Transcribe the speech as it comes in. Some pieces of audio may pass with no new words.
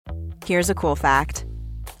Here's a cool fact.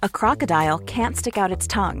 A crocodile can't stick out its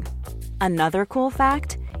tongue. Another cool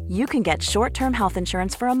fact, you can get short-term health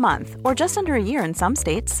insurance for a month or just under a year in some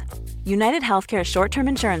states. United Healthcare short-term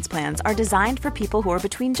insurance plans are designed for people who are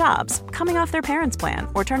between jobs, coming off their parents' plan,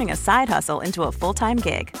 or turning a side hustle into a full-time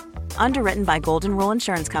gig. Underwritten by Golden Rule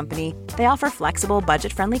Insurance Company, they offer flexible,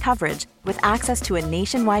 budget-friendly coverage with access to a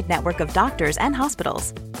nationwide network of doctors and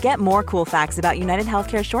hospitals. Get more cool facts about United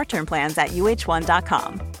Healthcare short-term plans at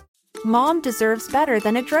uh1.com. Mom deserves better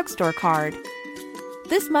than a drugstore card.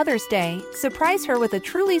 This Mother's Day, surprise her with a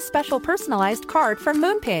truly special personalized card from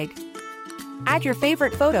Moonpig. Add your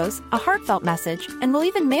favorite photos, a heartfelt message, and we'll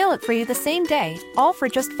even mail it for you the same day, all for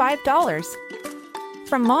just $5.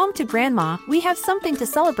 From mom to grandma, we have something to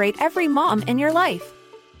celebrate every mom in your life.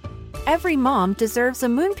 Every mom deserves a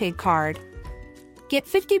Moonpig card. Get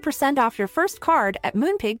 50% off your first card at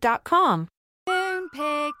moonpig.com.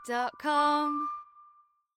 Moonpig.com.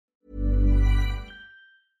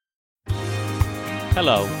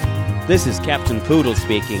 Hello, this is Captain Poodle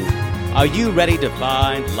speaking. Are you ready to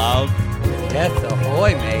find love? Yes,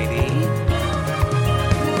 ahoy, matey.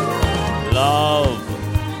 Love.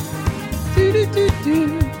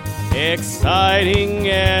 Do-do-do-do. Exciting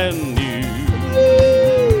and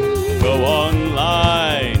new. Go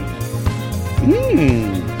online.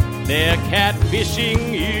 They're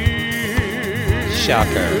catfishing you.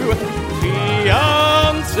 Shocker.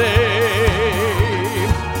 Fiancé.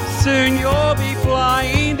 Soon you'll be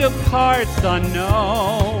flying to parts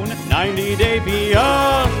unknown. 90-day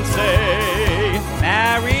fiancé.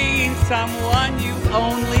 Marrying someone you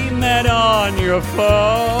only met on your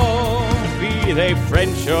phone. Be they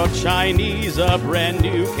French or Chinese, a brand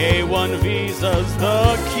new K1 visa's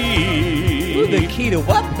the key. Ooh, the key to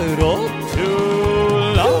what, Poodle? To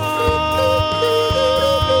love.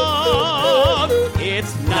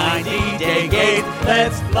 It's 90-day gays.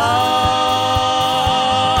 Let's love.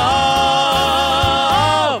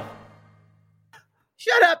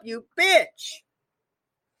 Shut up, you bitch.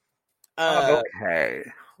 Okay.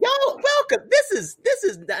 Yo, welcome. This is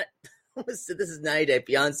not. This is 90 Day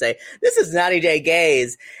Fiance. This is 90 Day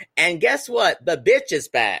Gays. And guess what? The bitch is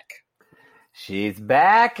back. She's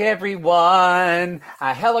back, everyone.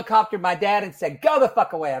 I helicoptered my dad and said, go the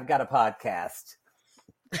fuck away. I've got a podcast.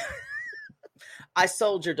 I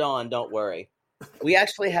soldiered on. Don't worry. We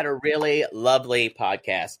actually had a really lovely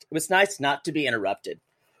podcast. It was nice not to be interrupted.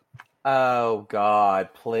 Oh, God,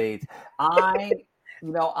 please. I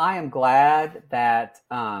am glad that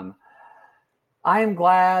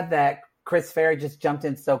Chris Ferry just jumped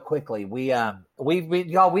in so quickly. We've been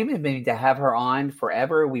meaning to have her on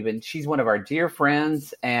forever. She's one of our dear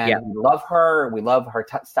friends, and we love her. We love her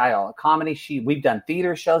style of comedy. We've done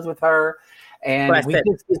theater shows with her, and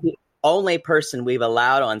she's the only person we've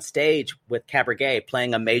allowed on stage with Cabaret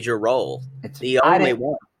playing a major role. It's the only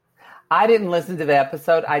one. I didn't listen to the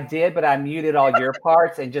episode. I did, but I muted all your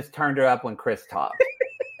parts and just turned her up when Chris talked.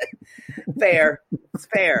 Fair. It's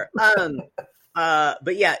fair.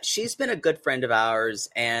 But yeah, she's been a good friend of ours,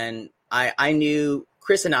 and I knew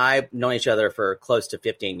Chris and I have known each other for close to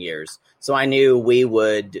 15 years, so I knew we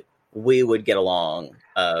would get along.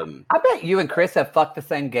 I bet you and Chris have fucked the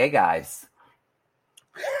same gay guys.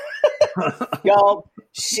 Y'all,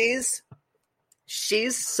 she's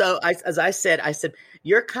so. As I said,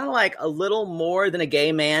 you're kind of like a little more than a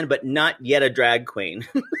gay man, but not yet a drag queen.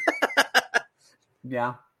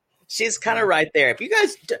 Yeah. She's kind of right there. If you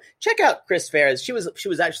guys check out Chris Ferris, she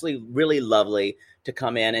was actually really lovely to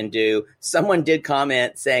come in and do. Someone did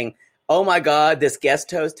comment saying, "Oh my God, this guest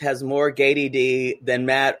host has more gay DD than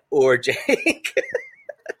Matt or Jake."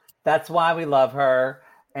 That's why we love her.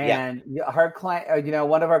 And her claim,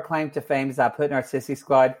 one of her claim to fame is I put in our Sissy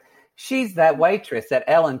Squad. She's that waitress that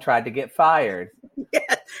Ellen tried to get fired.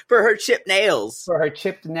 Yeah, for her chipped nails. For her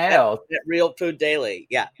chipped nails. At Real Food Daily.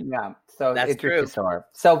 Yeah. Yeah. So that's true.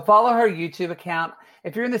 So follow her YouTube account.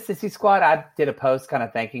 If you're in the Sissy Squad, I did a post kind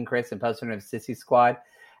of thanking Chris and posting her in the Sissy Squad.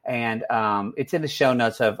 And it's in the show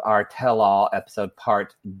notes of our Tell All episode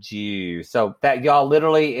part 2. So that y'all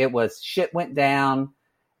literally, it was shit went down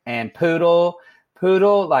and Poodle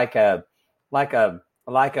like a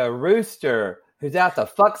rooster who's out to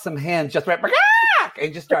fuck some hens just went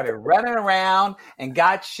and just started running around and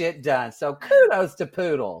got shit done. So kudos to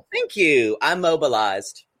Poodle. Thank you. I'm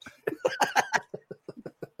mobilized.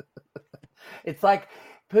 It's like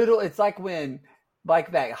Poodle. It's like when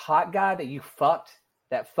that hot guy that you fucked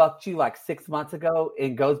you like 6 months ago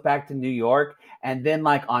and goes back to New York. And then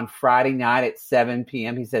like on Friday night at 7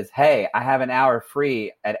 p.m., he says, "Hey, I have an hour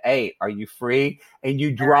free at 8. Are you free?" And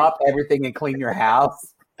you drop everything and clean your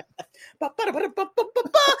house.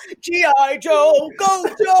 G.I. Joe, go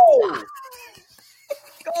Joe!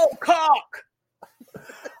 cock.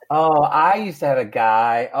 Oh, I used to have a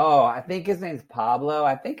guy. Oh, I think his name's Pablo.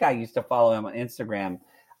 I think I used to follow him on Instagram.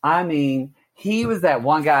 I mean, he was that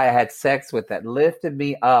one guy I had sex with that lifted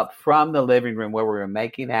me up from the living room where we were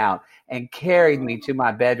making out and carried me to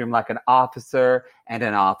my bedroom like an officer and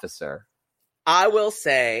an officer. I will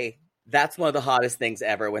say that's one of the hottest things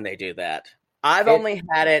ever when they do that. I've only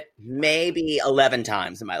had it maybe 11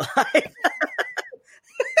 times in my life.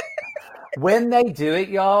 When they do it,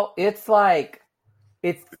 y'all, it's like,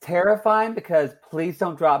 it's terrifying because please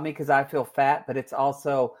don't drop me because I feel fat, but it's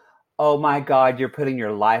also, oh my God, you're putting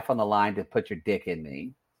your life on the line to put your dick in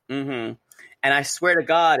me. Mm-hmm. And I swear to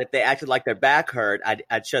God, if they acted like their back hurt,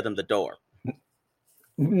 I'd show them the door.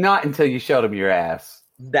 Not until you showed them your ass.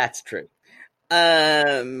 That's true.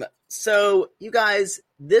 So you guys,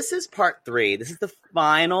 this is part 3. This is the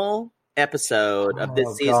final episode of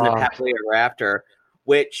this season of Happily Ever After,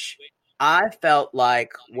 which I felt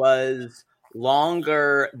like was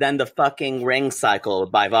longer than the fucking Ring Cycle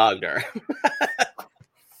by Wagner.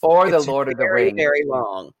 Or the Lord of the Rings. Very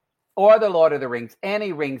long. Or the Lord of the Rings.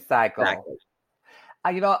 Any Ring Cycle. Exactly.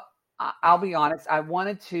 I'll be honest. I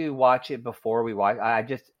wanted to watch it before we watch.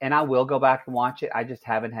 And I will go back and watch it. I just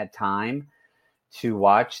haven't had time to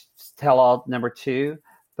watch Tell All number 2.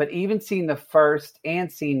 But even seeing the first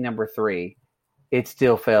and seeing number 3, it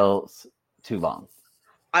still feels too long.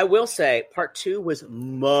 I will say part 2 was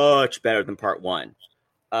much better than part 1.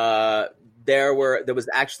 There was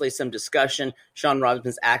actually some discussion. Sean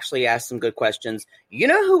Robinson's actually asked some good questions. You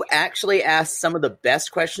know who actually asked some of the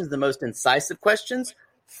best questions, the most incisive questions?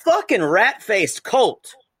 Fucking rat-faced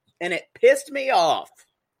Colt. And it pissed me off.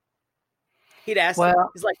 He'd ask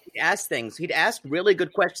things. He'd ask really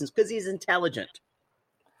good questions because he's intelligent.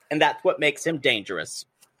 And that's what makes him dangerous.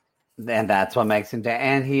 And that's what makes him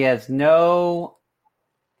and he has no...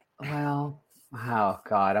 Well, oh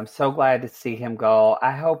God, I'm so glad to see him go.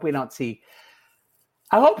 I hope we don't see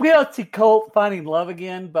Colt finding love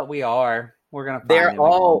again, but we are. We're gonna. They're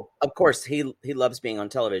all, of course, he loves being on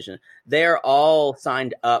television. They're all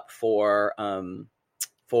signed up for not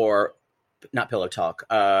Pillow Talk,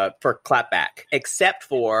 for Clapback, except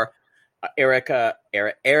for Eric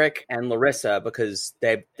and Larissa because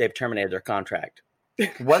they've terminated their contract.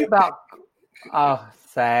 What about? Oh,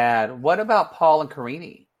 sad. What about Paul and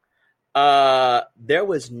Karine? There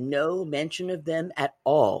was no mention of them at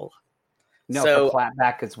all. No, for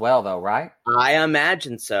Clapback as well, though, right? I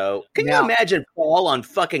imagine so. Can you imagine Paul on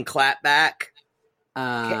fucking Clapback?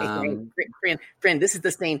 Friend, this is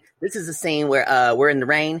the scene. This is the scene where we're in the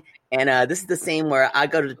rain, and this is the scene where I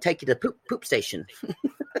go to take you to poop station.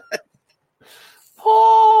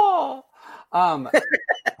 Paul.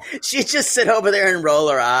 She'd just sit over there and roll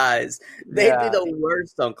her eyes. They'd be the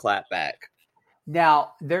worst on Clapback.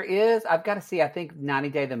 Now, I've got to see, I think 90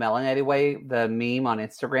 Day the Melanated Way, the meme on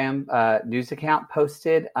Instagram news account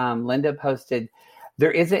posted, Linda posted,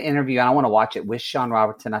 there is an interview, and I want to watch it, with Sean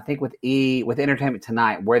Robertson, I think with Entertainment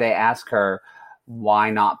Tonight, where they ask her, why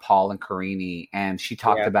not Paul and Karine? And she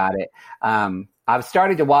talked about it. I've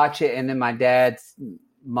started to watch it, and then my dad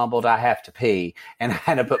mumbled, I have to pee, and I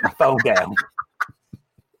had to put my phone down.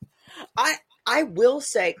 I will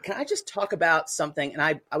say, can I just talk about something? And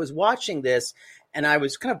I was watching this, and I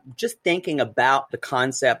was kind of just thinking about the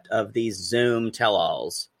concept of these Zoom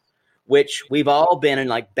tell-alls, which we've all been in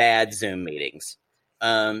like bad Zoom meetings.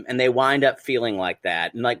 And they wind up feeling like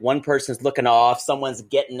that. And like one person's looking off, someone's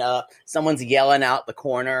getting up, someone's yelling out the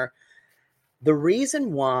corner. The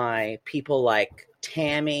reason why people like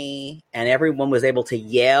Tammy and everyone was able to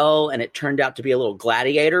yell and it turned out to be a little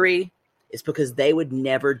gladiatory is because they would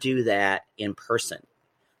never do that in person.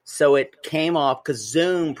 So it came off because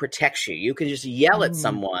Zoom protects you. You can just yell at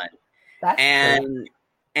someone.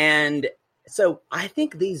 And so I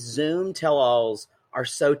think these Zoom tell-alls are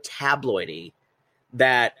so tabloidy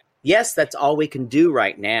that, yes, that's all we can do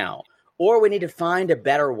right now. Or we need to find a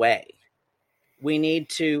better way. They need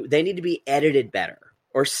to be edited better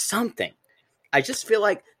or something. I just feel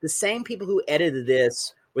like the same people who edited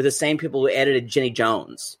this were the same people who edited Jenny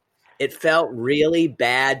Jones. It felt really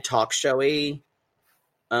bad talk showy.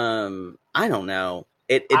 I don't know.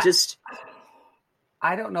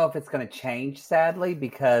 I don't know if it's going to change, sadly,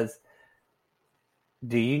 because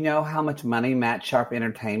do you know how much money Matt Sharp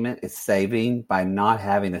Entertainment is saving by not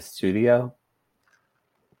having a studio?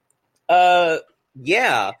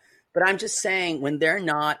 Yeah, but I'm just saying when they're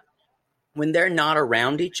not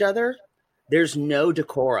around each other, there's no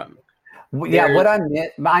decorum. Yeah, what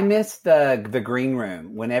I miss the green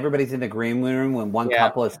room when everybody's in the green room when one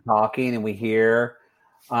couple is talking and we hear,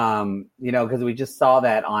 because we just saw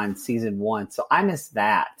that on season 1. So I miss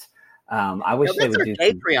that. I wish they that's would our do.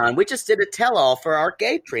 Patreon. We just did a tell-all for our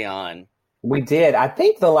Patreon. We did. I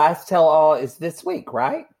think the last tell-all is this week,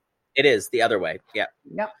 right? It is the other way. Yeah.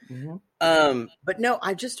 Yep. Mm-hmm. But no,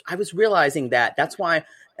 I was realizing that's why.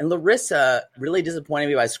 And Larissa really disappointed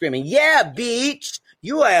me by screaming, "Yeah, beach,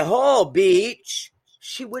 you a whole beach."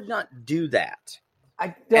 She would not do that.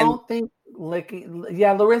 I don't think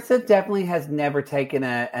Larissa definitely has never taken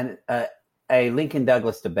a Lincoln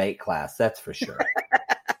Douglas debate class. That's for sure.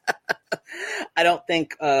 I don't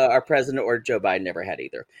think our president or Joe Biden ever had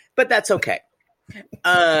either, but that's okay.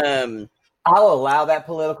 I'll allow that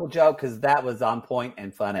political joke because that was on point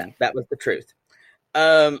and funny. That was the truth.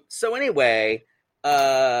 So anyway,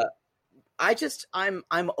 I'm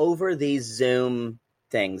over these Zoom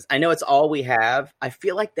things. I know it's all we have. I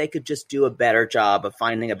feel like they could just do a better job of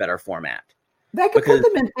finding a better format. They could put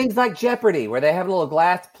them in things like Jeopardy, where they have a little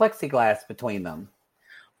plexiglass between them.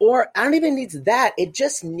 Or I don't even need that. It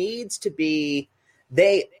just needs to be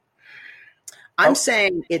I'm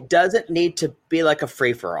saying it doesn't need to be like a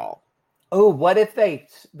free-for-all. Oh, what if they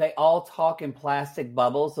all talk in plastic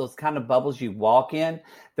bubbles, those kind of bubbles you walk in?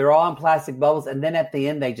 They're all in plastic bubbles, and then at the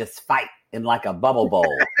end they just fight in like a bubble bowl.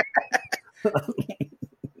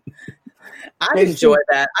 I'd enjoy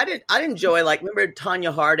that. I'd enjoy, like, remember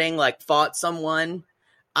Tanya Harding like fought someone?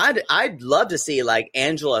 I'd love to see like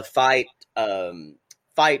Angela fight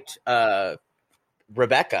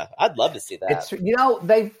Rebecca. I'd love to see that.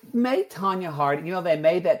 They've made Tanya Harding. They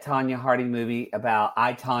made that Tanya Harding movie about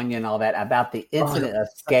I, Tanya and all that, about the incident of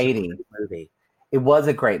skating. Movie. It was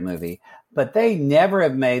a great movie, but they never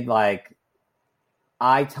have made like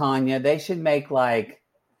I, Tanya. They should make like,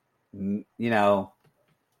 Me,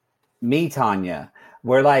 Tanya,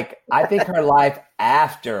 where like I think her life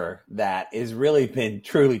after that is really been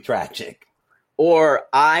truly tragic. Or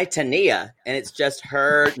I, Tania, and it's just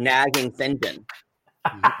her nagging Finjan.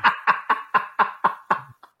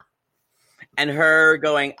 And her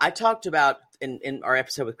going, I talked about in our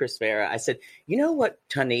episode with Chris Vera, I said, you know what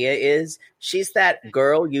Tania is? She's that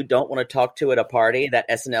girl you don't want to talk to at a party, that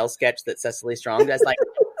SNL sketch that Cecily Strong does. Like,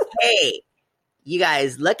 hey, you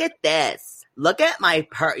guys, look at this. Look at my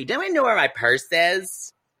purse. You don't even know where my purse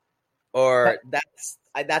is? Or that's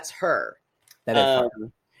her. That is her.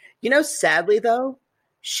 Sadly, though,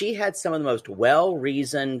 she had some of the most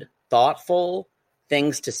well-reasoned, thoughtful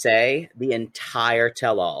things to say the entire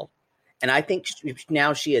tell-all. And I think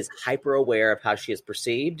now she is hyper-aware of how she is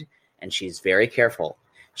perceived, and she's very careful.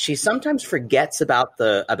 She sometimes forgets about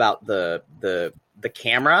the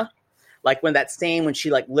camera. Like when that scene when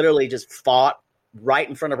she like literally just fought right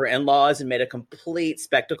in front of her in-laws and made a complete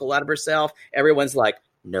spectacle out of herself. Everyone's like,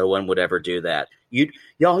 no one would ever do that. You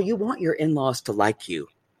want your in-laws to like you.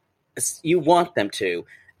 You want them to.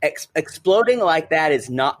 Exploding like that is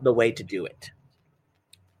not the way to do it.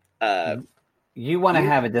 You want to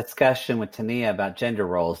have a discussion with Tania about gender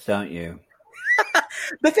roles, don't you?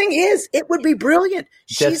 The thing is, it would be brilliant.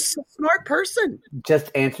 She's a smart person.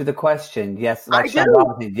 Just answer the question. Yes, I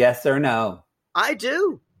do. Yes or no. I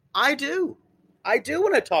do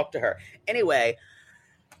want to talk to her. Anyway,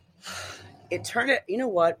 it turned out, you know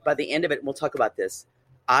what? By the end of it, we'll talk about this.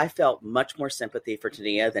 I felt much more sympathy for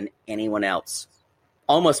Tania than anyone else.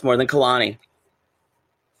 Almost more than Kalani.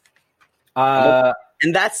 And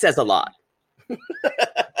that says a lot.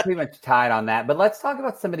 Pretty much tied on that. But let's talk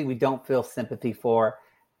about somebody we don't feel sympathy for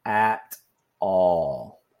at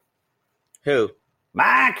all. Who?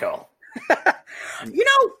 Michael.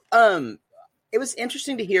 It was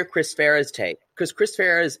interesting to hear Chris Farah's take, because Chris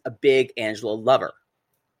Farah is a big Angela lover.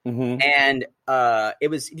 Mm-hmm. And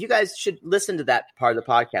you guys should listen to that part of the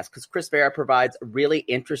podcast, because Chris Farah provides a really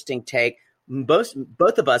interesting take. Both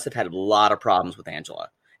of us have had a lot of problems with Angela,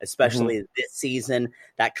 especially this season,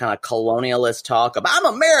 that kind of colonialist talk of I'm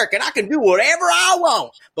American, I can do whatever I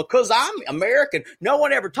want because I'm American. No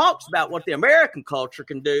one ever talks about what the American culture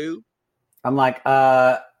can do. I'm like,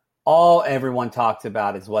 all everyone talks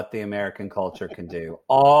about is what the American culture can do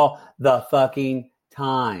all the fucking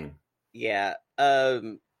time. Yeah.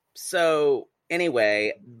 So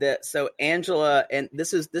anyway, so Angela, and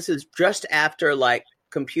this is just after like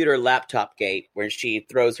computer laptop gate, where she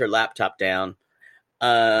throws her laptop down.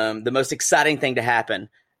 The most exciting thing to happen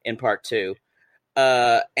in part 2.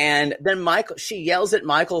 And then she yells at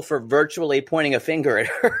Michael for virtually pointing a finger at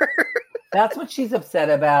her. That's what she's upset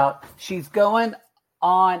about. She's going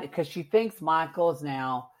on because she thinks Michael is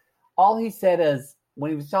now, all he said is, when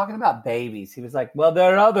he was talking about babies, he was like, well,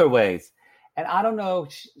 there are other ways. And I don't know,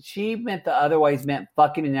 she meant the other ways meant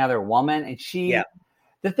fucking another woman. And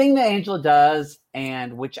the thing that Angela does,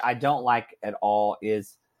 and which I don't like at all,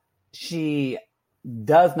 is she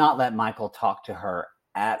does not let Michael talk to her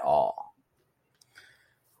at all.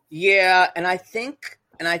 Yeah, and I think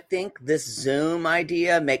this Zoom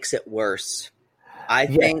idea makes it worse. I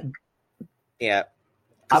think, yeah.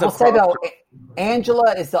 I will say though,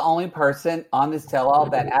 Angela is the only person on this tell-all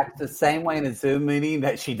that acts the same way in a Zoom meeting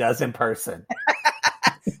that she does in person.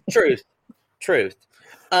 Truth.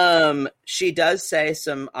 She does say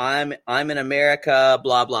some I'm in America,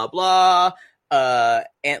 blah blah blah.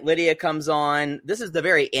 Aunt Lydia comes on. This is the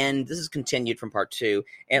very end. This is continued from part 2.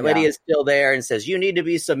 Aunt Lydia is still there and says, "You need to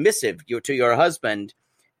be submissive to your husband."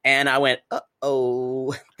 And I went,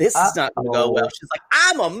 "Uh-oh, this is not going to go well." She's like,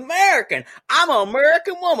 "I'm American. I'm an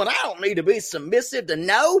American woman. I don't need to be submissive to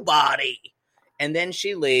nobody." And then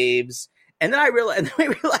she leaves. And then we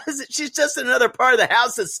realize that she's just in another part of the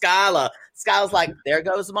house as Skyla. Skyla's like, "There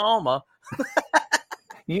goes Mama."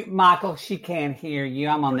 Michael, she can't hear you.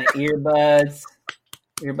 I'm on the earbuds.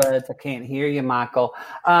 I can't hear you, Michael.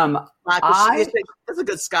 Michael, that's a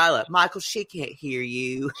good Skyla. Michael, she can't hear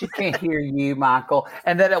you. She can't hear you, Michael.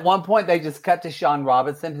 And then at one point, they just cut to Sean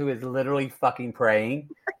Robinson, who is literally fucking praying.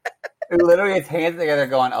 Who literally has hands together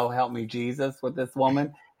going, "Oh, help me, Jesus," with this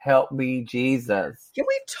woman. Help me, Jesus. Can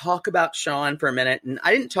we talk about Sean for a minute? And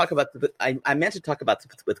I didn't talk about I meant to talk about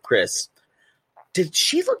with Chris. Did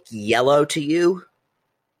she look yellow to you?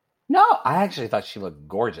 No, I actually thought she looked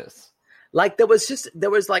gorgeous. Like there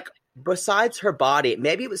was like, besides her body,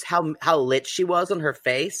 maybe it was how lit she was on her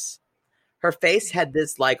face. Her face had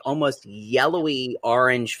this like almost yellowy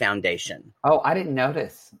orange foundation. Oh, I didn't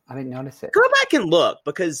notice it. Go back and look,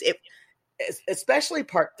 because especially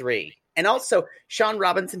part 3. And also Sean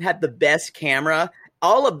Robinson had the best camera.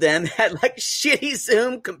 All of them had like shitty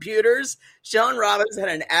Zoom computers. Sean Robinson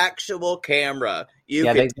had an actual camera. You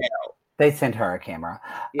could tell. They sent her a camera.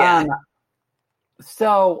 Yeah.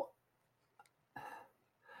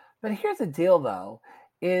 But here's the deal, though,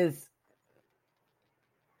 is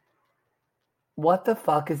what the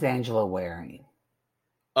fuck is Angela wearing?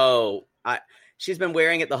 Oh, she's been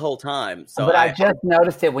wearing it the whole time. So, but I just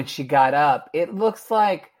noticed it when she got up. It looks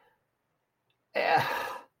like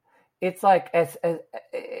it's like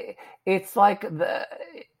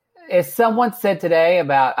as someone said today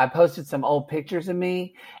about, I posted some old pictures of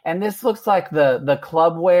me, and this looks like the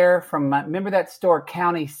club wear from remember that store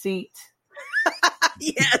County Seat?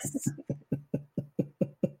 Yes.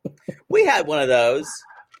 We had one of those.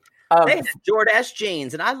 They had Jordache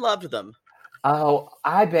jeans, and I loved them. Oh,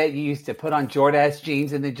 I bet you used to put on Jordache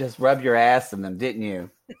jeans and then just rub your ass in them, didn't you?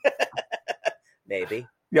 Maybe.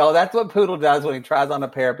 Yo, that's what Poodle does when he tries on a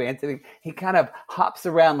pair of pants. And he kind of hops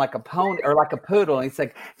around like a pony or like a poodle. And he's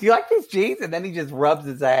like, "Do you like these jeans?" And then he just rubs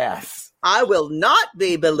his ass. I will not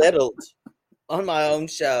be belittled on my own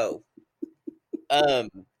show.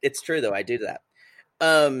 It's true, though. I do that.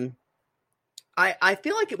 I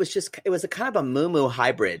feel like it was a kind of a moo-moo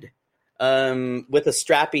hybrid with a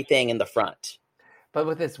strappy thing in the front. But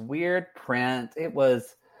with this weird print, it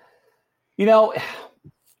was,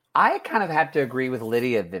 I kind of have to agree with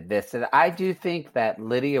Lydia that I do think that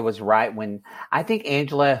Lydia was right when I think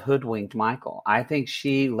Angela hoodwinked Michael. I think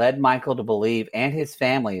she led Michael to believe, and his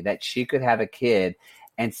family, that she could have a kid.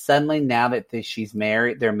 And suddenly now that they're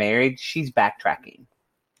married, she's backtracking.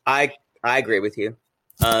 I agree with you.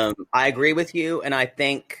 And I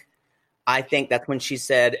think that's when she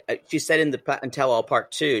said in Tell All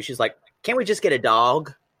Part 2, she's like, "Can't we just get a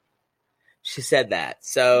dog?" She said that.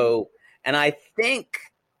 So, and I think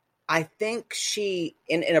she,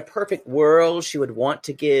 in a perfect world, she would want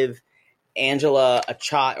to give Angela a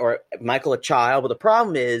child or Michael a child. But the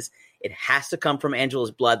problem is it has to come from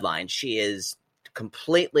Angela's bloodline. She is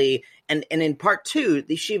completely, and in part 2,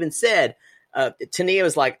 she even said, Tania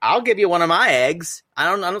was like, "I'll give you one of my eggs. I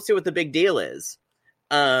don't see what the big deal is."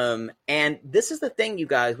 And this is the thing, you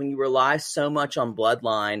guys, when you rely so much on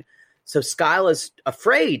bloodline. So Skyla's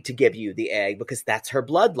afraid to give you the egg because that's her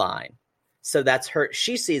bloodline. So that's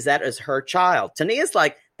she sees that as her child. Tania's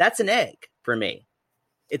like, "That's an egg for me.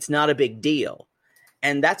 It's not a big deal."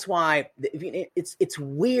 And that's why it's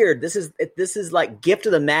weird. This is like Gift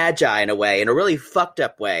of the Magi in a way, in a really fucked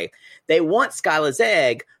up way. They want Skyla's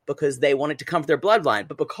egg because they want it to come from their bloodline,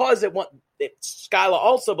 but because Skyla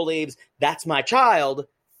also believes that's my child,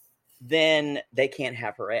 then they can't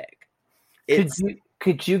have her egg.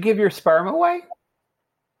 Could you give your sperm away?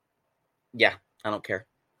 Yeah, I don't care.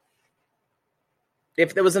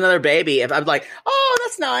 If there was another baby, if I'm like, "Oh,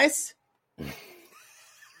 that's nice."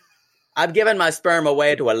 I've given my sperm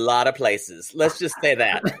away to a lot of places. Let's just say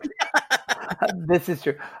that. This is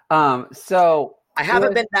true. So I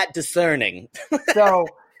haven't been that discerning. So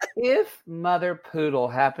if Mother Poodle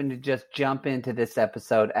happened to just jump into this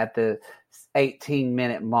episode at the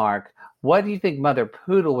 18-minute mark, What do you think Mother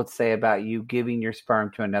Poodle would say about you giving your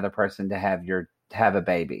sperm to another person to have a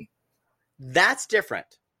baby? That's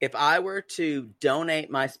different. If I were to donate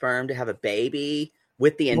my sperm to have a baby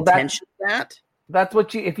with the intention of that. That's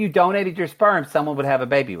what if you donated your sperm, someone would have a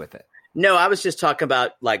baby with it. No, I was just talking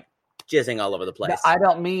about like jizzing all over the place. I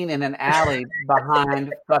don't mean in an alley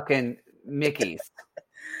behind fucking Mickey's.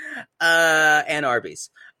 And Arby's.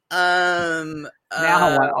 Now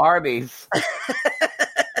I want Arby's.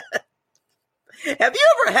 Have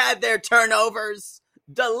you ever had their turnovers?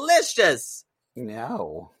 Delicious.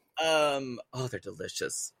 No. Oh, they're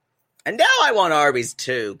delicious. And now I want Arby's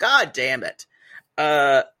too. God damn it.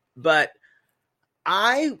 But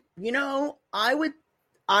I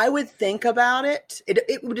would think about it.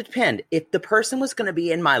 It would depend. If the person was going to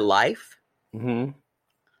be in my life,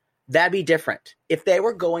 that'd be different. If they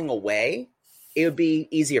were going away, it would be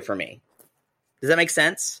easier for me. Does that make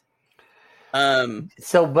sense?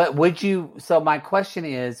 So my question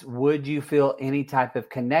is, would you feel any type of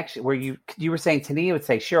connection where you were saying Tania would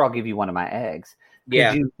say, sure, I'll give you one of my eggs.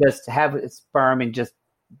 Yeah. Could you just have a sperm and just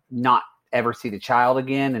not ever see the child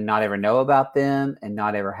again and not ever know about them and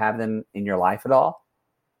not ever have them in your life at all?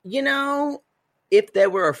 You know, if they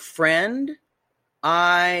were a friend,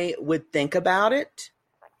 I would think about it.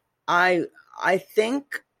 I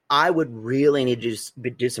think I would really need to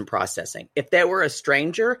do some processing. If they were a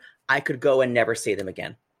stranger, I could go and never see them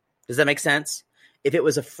again. Does that make sense? If it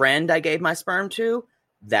was a friend I gave my sperm to,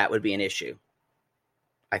 that would be an issue.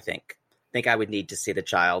 I think I would need to see the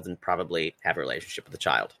child and probably have a relationship with the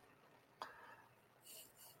child.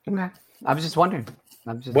 Okay. I was just wondering.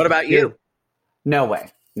 What about you? No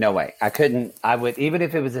way. I couldn't. I would, even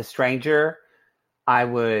if it was a stranger,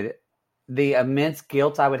 the immense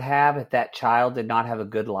guilt I would have if that child did not have a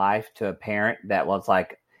good life to a parent that was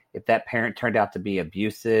like, if that parent turned out to be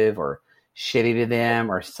abusive or shitty to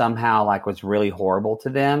them or somehow like was really horrible to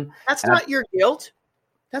them. That's not your guilt.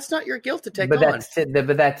 That's not your guilt to take on.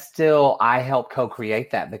 But that's still, I helped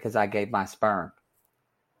co-create that because I gave my sperm.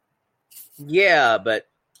 Yeah, but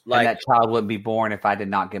like, and that child wouldn't be born if I did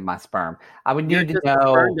not give my sperm. I would need to know. A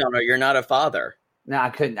sperm donor, you're not a father. No, I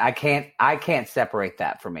couldn't. I can't separate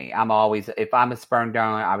that for me. I'm always, if I'm a sperm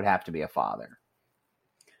donor, I would have to be a father.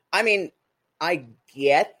 I mean, I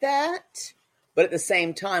get that, but at the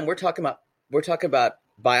same time, we're talking about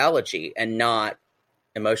biology and not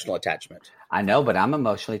emotional attachment. I know, but I'm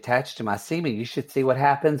emotionally attached to my semen. You should see what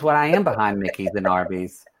happens when I am behind Mickey's and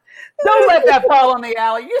Arby's. Don't let that fall in the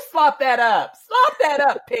alley. You slop that up. Slop that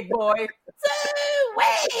up, pig boy.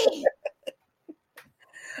 Wait.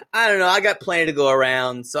 I don't know. I got plenty to go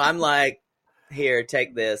around, so I'm like, here,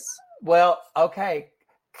 take this. Well, okay.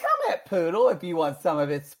 Come at Poodle if you want some of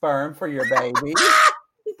its sperm for your baby.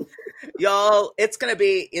 Y'all, it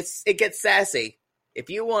gets sassy. If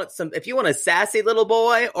you want a sassy little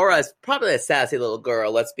boy or probably a sassy little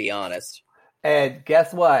girl, let's be honest. And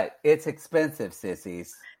guess what? It's expensive,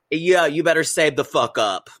 sissies. Yeah, you better save the fuck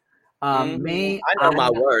up. I know my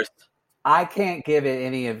worth. I can't give it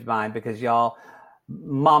any of mine because y'all,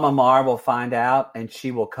 Mama Mar will find out and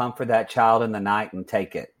she will come for that child in the night and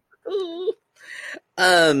take it.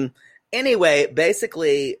 Anyway,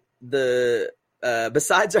 basically the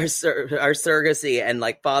besides our surrogacy and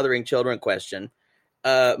like fathering children question,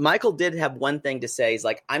 Michael did have one thing to say. He's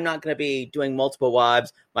like, I'm not going to be doing multiple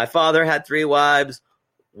wives. My father had 3 wives.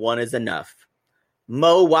 One is enough.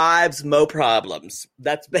 Mo wives, mo problems.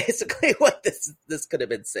 That's basically what this could have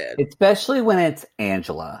been said. Especially when it's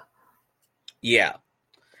Angela. Yeah.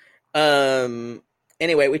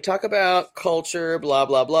 Anyway, we talk about culture, blah,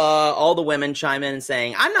 blah, blah. All the women chime in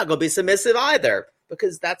saying, I'm not going to be submissive either,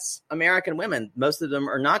 because that's American women. Most of them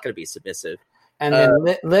are not going to be submissive. And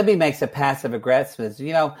then Libby makes a passive aggressive,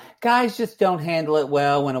 guys just don't handle it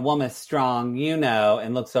well when a woman's strong,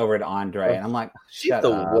 and looks over at Andre. And I'm like, she's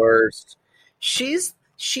the worst. She is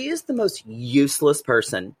the most useless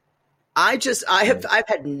person. I've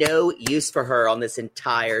had no use for her on this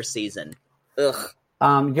entire season. Ugh.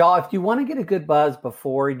 Y'all, if you want to get a good buzz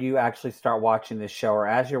before you actually start watching this show or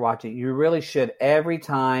as you're watching, you really should, every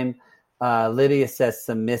time Lydia says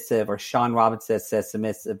submissive or Sean Robbins says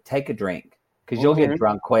submissive, take a drink because you'll get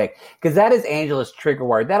drunk quick. Because that is Angela's trigger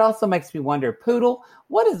word. That also makes me wonder, Poodle,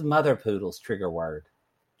 what is Mother Poodle's trigger word?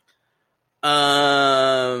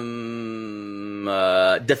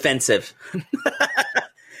 Defensive.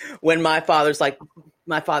 When my father's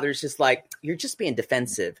just like, you're just being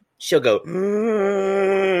defensive. She'll go,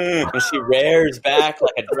 and she rears back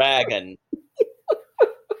like a dragon.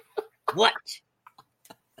 What?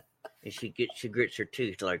 And she grits her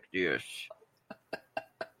teeth like this.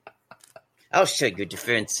 I'll show you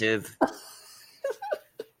defensive.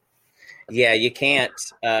 Yeah, you can't.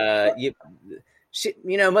 Mother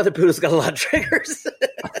Poodle's got a lot of triggers.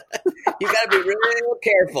 You got to be real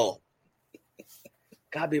careful.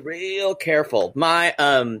 Got to be real careful. My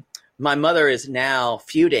mother is now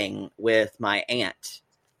feuding with my aunt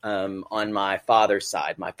on my father's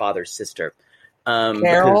side, my father's sister.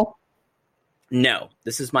 Carol? No,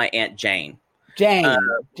 this is my Aunt Jane.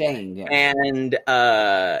 Jane. Yeah. And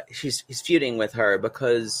he's feuding with her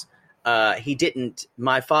because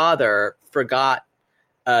my father forgot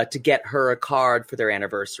to get her a card for their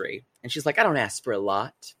anniversary. And she's like, I don't ask for a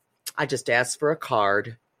lot. I just asked for a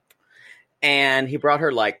card. And he brought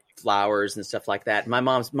her like flowers and stuff like that. My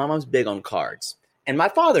mom's big on cards. And my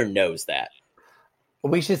father knows that.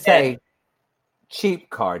 We should say cheap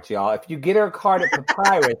cards, y'all. If you get her a card at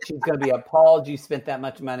Papyrus, she's going to be appalled you spent that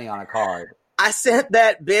much money on a card. I sent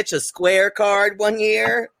that bitch a Square card one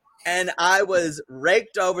year, and I was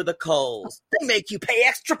raked over the coals. They make you pay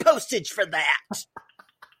extra postage for that. It's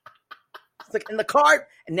like in the card.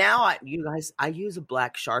 And now I use a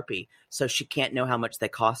black Sharpie, so she can't know how much they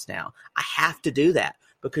cost now. I have to do that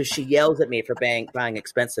because she yells at me for buying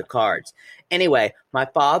expensive cards. Anyway, my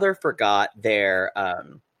father forgot a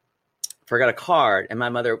card, and my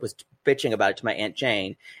mother was bitching about it to my Aunt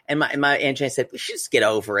Jane. And my Aunt Jane said, we should just get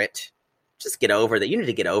over it. Just get over that. You need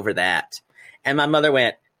to get over that. And my mother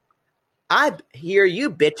went, I hear you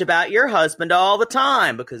bitch about your husband all the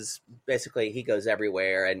time, because basically he goes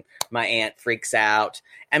everywhere, and my aunt freaks out.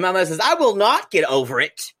 And my mother says, I will not get over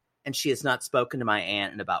it. And she has not spoken to my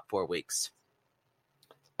aunt in about 4 weeks.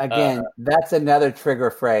 Again, that's another trigger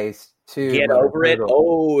phrase to get over it.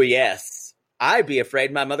 Oh, yes. I'd be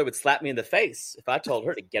afraid my mother would slap me in the face if I told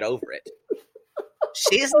her to get over it.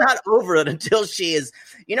 She's not over it until she is,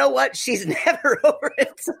 you know what? She's never over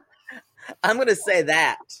it. I'm going to say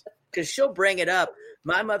that because she'll bring it up.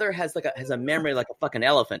 My mother has a memory like a fucking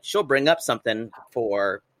elephant. She'll bring up something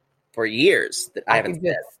for years that I haven't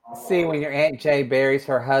said. See when your Aunt Jay buries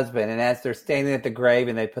her husband, and as they're standing at the grave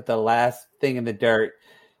and they put the last thing in the dirt,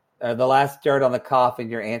 the last dirt on the coffin,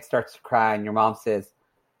 your aunt starts to cry, and your mom says,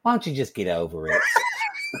 why don't you just get over it?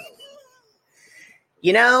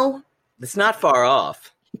 You know, it's not far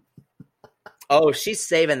off. Oh, she's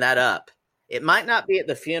saving that up. It might not be at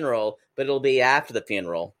the funeral, but it'll be after the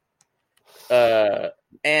funeral.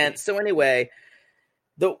 And so anyway,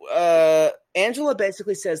 Angela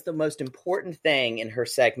basically says the most important thing in her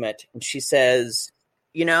segment. And she says,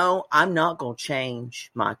 you know, I'm not going to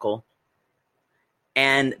change, Michael.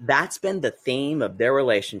 And that's been the theme of their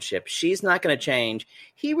relationship. She's not going to change.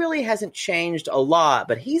 He really hasn't changed a lot,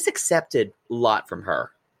 but he's accepted a lot from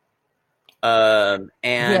her.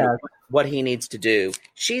 What he needs to do.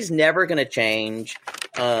 She's never going to change.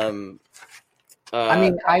 I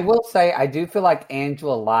mean, I will say, I do feel like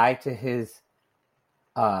Angela lied to his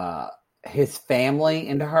family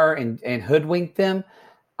and to her and hoodwinked them.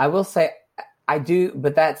 I will say, I do,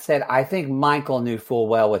 but that said, I think Michael knew full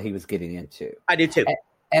well what he was getting into. I do too.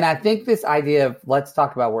 And I think this idea of, let's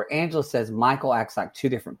talk about where Angela says Michael acts like two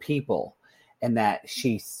different people, and that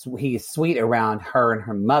he is sweet around her and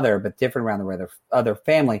her mother, but different around the other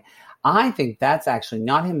family. I think that's actually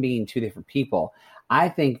not him being two different people. I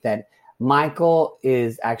think that Michael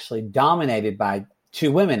is actually dominated by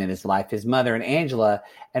two women in his life, his mother and Angela,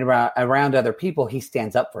 and around other people, he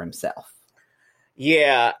stands up for himself.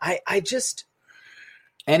 Yeah,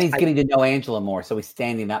 and he's getting to know Angela more, so he's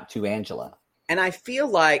standing up to Angela. And I feel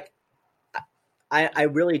like I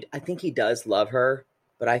think he does love her,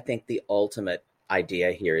 but I think the ultimate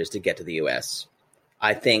idea here is to get to the U.S.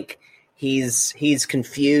 I think he's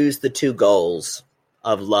confused the two goals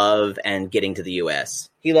of love and getting to the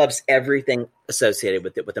U.S. He loves everything associated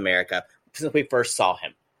with America since we first saw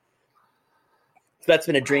him. So that's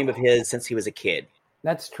been a dream of his since he was a kid.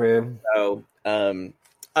 That's true. So,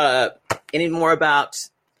 any more about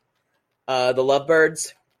the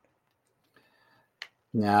Lovebirds?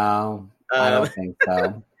 No, I don't think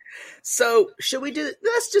so. So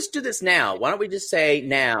let's just do this now. Why don't we just say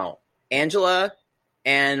now, Angela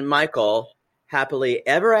and Michael, happily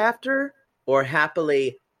ever after or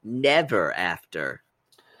happily never after?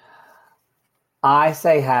 I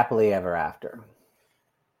say happily ever after.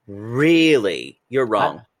 Really? You're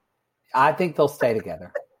wrong. I think they'll stay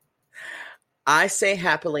together. I say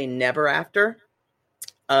happily never after.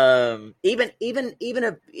 Even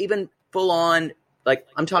full on, like,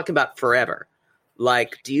 I'm talking about forever.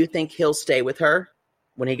 Like, do you think he'll stay with her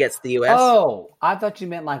when he gets to the U.S.? Oh, I thought you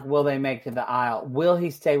meant like, will they make to the aisle? Will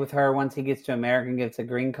he stay with her once he gets to America and gets a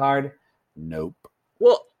green card? Nope.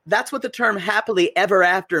 Well, that's what the term happily ever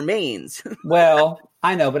after means. Well,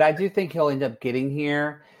 I know, but I do think he'll end up getting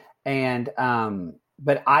here. And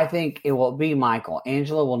But I think it will be Michael.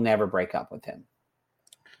 Angela will never break up with him.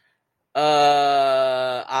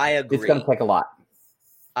 I agree. It's going to take a lot.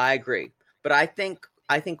 I agree. But I think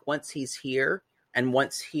once he's here and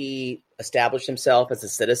once he established himself as a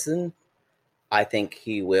citizen, I think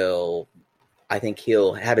he'll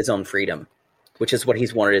have his own freedom, which is what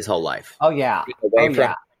he's wanted his whole life. Oh, yeah.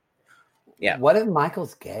 Yeah. What if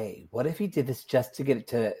Michael's gay? What if he did this just to get it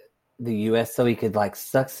to the U.S. so he could like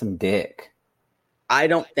suck some dick? I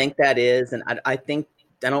don't think that is. And I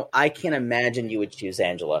can't imagine you would choose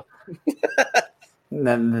Angela.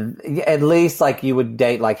 At least like you would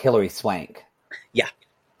date like Hillary Swank. Yeah,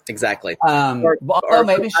 exactly. Although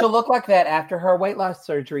maybe she'll look like that after her weight loss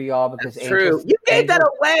surgery, y'all. Because that's true. You gave that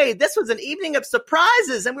away. This was an evening of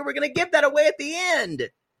surprises, and we were going to give that away at the end.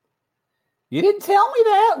 You didn't tell me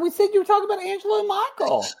that. We said you were talking about Angela and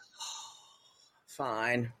Michael.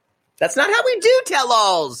 Fine. That's not how we do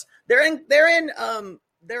tell-alls. They're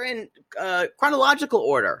in chronological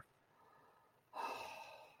order.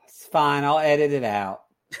 It's fine. I'll edit it out.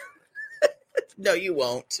 No, you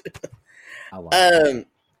won't. I won't.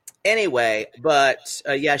 Anyway, but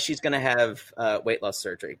yeah, she's going to have weight loss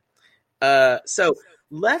surgery. So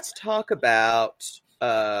let's talk about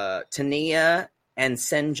Tania and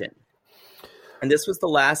Senjin. And this was the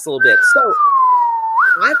last little bit. So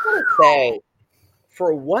I've got to say,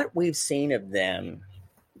 for what we've seen of them,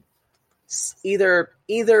 either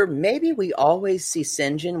maybe we always see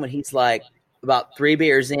Senjin when he's like about 3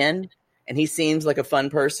 beers in and he seems like a fun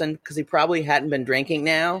person because he probably hadn't been drinking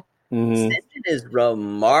now. Mm-hmm. Senjin is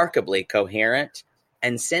remarkably coherent,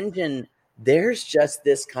 and Senjin, there's just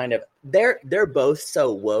this kind of they're both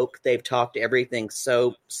so woke. They've talked everything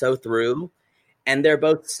so through, and they're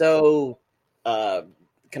both so kind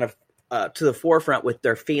of to the forefront with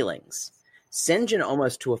their feelings. Senjin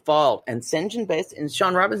almost to a fault, and Senjin and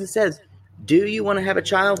Sean Robinson says, "Do you want to have a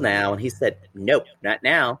child now?" And he said, "Nope, not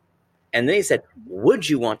now." And then he said, "Would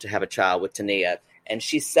you want to have a child with Tania?" And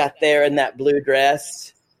she sat there in that blue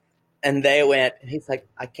dress. And they went, he's like,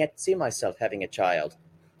 "I can't see myself having a child."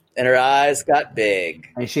 And her eyes got big.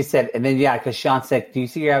 And she said, and then, yeah, because Sean said, "Do you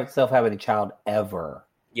see yourself having a child ever?"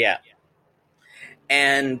 Yeah.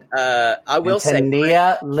 And I will say,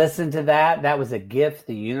 Tania, listen to that. That was a gift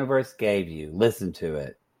the universe gave you. Listen to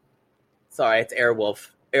it. Sorry, it's Airwolf.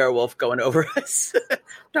 Airwolf going over us.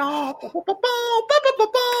 I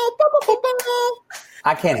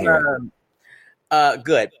can't hear it.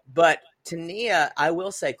 Good. But Tania, I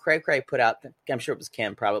will say, Cray Cray put out, I'm sure it was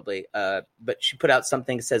Kim probably, but she put out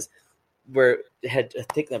something that says, where had I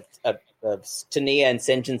think of Tania and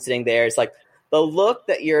Senjin sitting there. It's like the look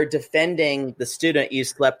that you're defending the student you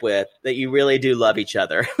slept with, that you really do love each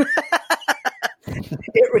other.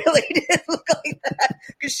 It really did look like that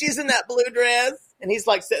because she's in that blue dress and he's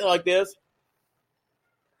like sitting like this.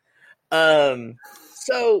 And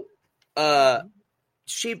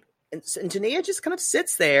Tania just kind of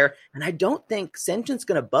sits there, and I don't think Senjin's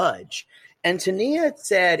going to budge. And Tania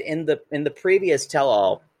said in the previous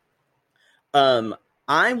tell-all, I'm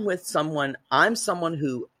someone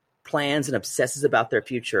who plans and obsesses about their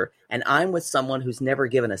future, and I'm with someone who's never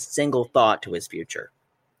given a single thought to his future.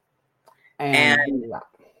 And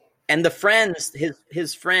the friends,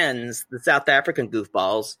 his friends, the South African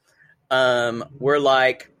goofballs, were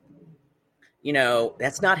like,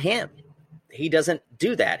 that's not him. He doesn't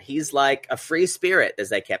do that. He's like a free spirit, as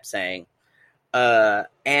they kept saying.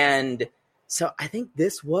 And so I think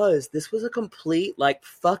this was a complete like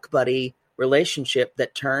fuck buddy relationship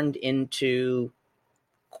that turned into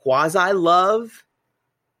quasi love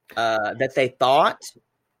that they thought.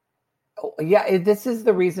 Yeah, this is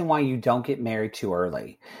the reason why you don't get married too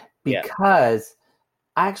early, because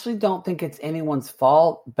I actually don't think it's anyone's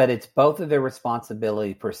fault, but it's both of their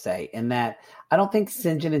responsibility per se. In that, I don't think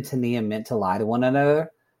Senjin and Tania meant to lie to one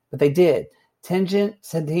another, but they did. Tania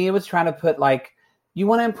was trying to put like, you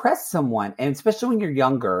want to impress someone, and especially when you're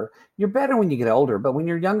younger, you're better when you get older. But when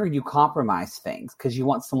you're younger, you compromise things because you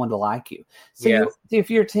want someone to like you. So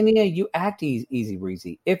if you're Tania, you act easy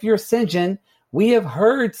breezy. If you're Senjin, we have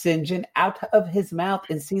heard Senjin out of his mouth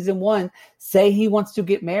in season 1 say he wants to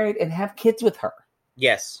get married and have kids with her.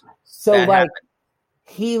 Yes. So like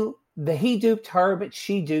happened. He duped her, but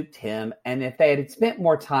she duped him. And if they had spent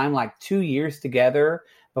more time, like 2 years together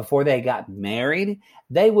before they got married,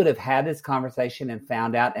 they would have had this conversation and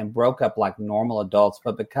found out and broke up like normal adults.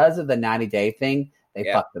 But because of the 90-day thing, they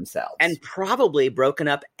fucked themselves. And probably broken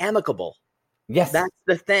up amicable. Yes. That's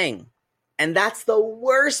the thing. And that's the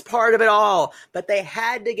worst part of it all. But they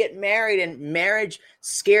had to get married, and marriage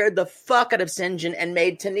scared the fuck out of Senjin and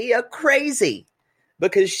made Tania crazy.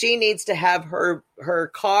 because she needs to have her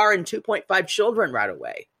car and 2.5 children right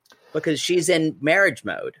away because she's in marriage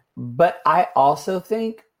mode. But I also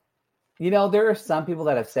think, there are some people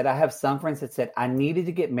that have said, I have some friends that said, I needed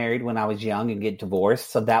to get married when I was young and get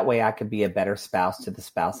divorced so that way I could be a better spouse to the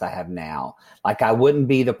spouse I have now. Like I wouldn't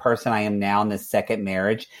be the person I am now in this second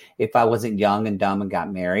marriage if I wasn't young and dumb and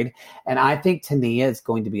got married. And I think Tania is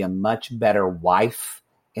going to be a much better wife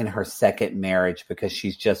in her second marriage because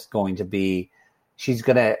she's going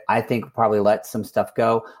to, I think, probably let some stuff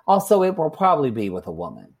go. Also, it will probably be with a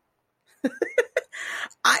woman.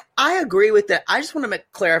 I agree with that. I just want to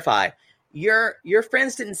clarify. Your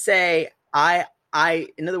friends didn't say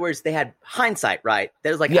in other words, they had hindsight, right?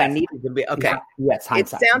 That was like, yes. I needed to be okay. Yes,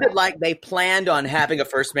 hindsight. It sounded like they planned on having a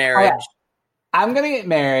first marriage. I'm going to get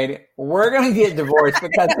married. We're going to get divorced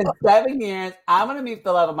because in 7 years, I'm going to meet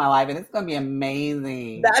the love of my life and it's going to be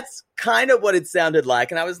amazing. That's kind of what it sounded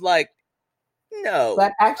like. And I was like, no.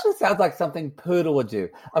 That actually sounds like something Poodle would do.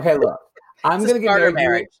 Okay, look. I'm going to get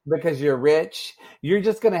married because you're rich. You're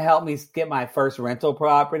just going to help me get my first rental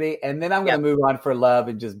property, and then I'm going to move on for love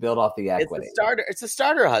and just build off the equity. It's a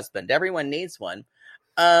starter husband. Everyone needs one.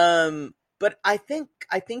 But I think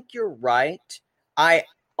you're right.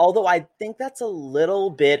 Although I think that's a little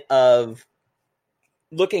bit of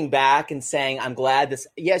looking back and saying, I'm glad this.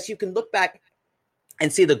 Yes, you can look back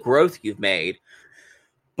and see the growth you've made,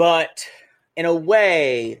 but in a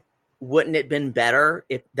way, wouldn't it been better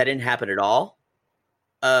if that didn't happen at all?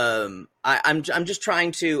 I'm just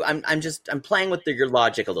trying to. I'm playing with your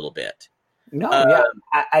logic a little bit. No,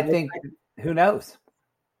 yeah, I think who knows,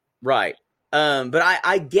 right? But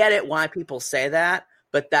I get it why people say that,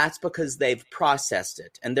 but that's because they've processed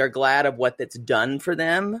it and they're glad of what that's done for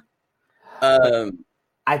them.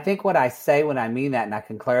 I think what I say when I mean that, and I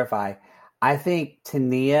can clarify, I think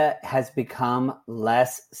Tania has become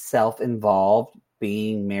less self-involved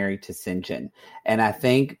being married to Syngin. And I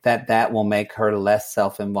think that will make her less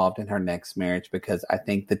self-involved in her next marriage because I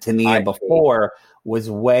think the Tania before was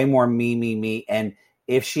way more me. And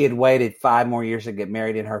if she had waited 5 more years to get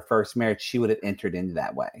married in her first marriage, she would have entered into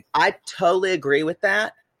that way. I totally agree with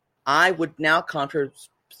that. I would now counter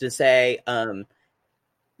to say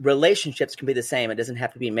relationships can be the same. It doesn't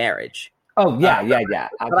have to be marriage. Oh, yeah.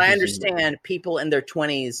 But I understand people in their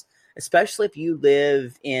 20s, especially if you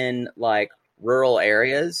live in like rural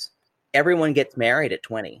areas, everyone gets married at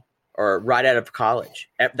 20 or right out of college.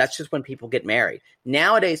 That's just when people get married.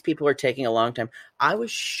 Nowadays, people are taking a long time. I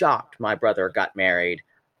was shocked my brother got married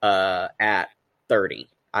at 30.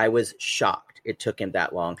 I was shocked it took him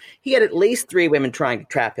that long. He had at least 3 women trying to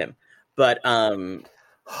trap him. But and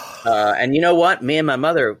you know what? Me and my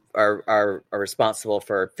mother are responsible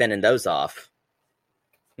for fending those off.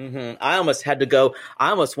 Mm-hmm. I almost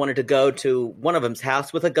wanted to go to one of them's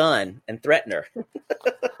house with a gun and threaten her.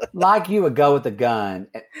 Like you would go with a gun.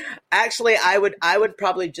 Actually, I would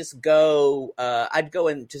probably just go. I'd go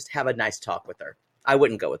and just have a nice talk with her. I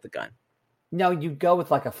wouldn't go with the gun. No, you go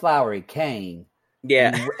with like a flowery cane.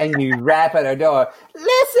 Yeah, and you rap at her door.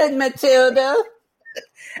 Listen, Matilda.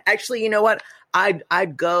 Actually, you know what?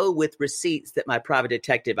 I'd go with receipts that my private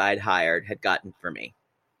detective I'd hired had gotten for me.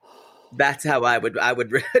 That's how I would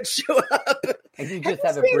show up. And you just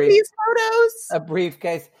have these photos? A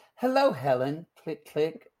briefcase. Hello, Helen. Click,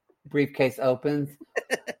 click. Briefcase opens.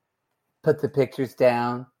 Put the pictures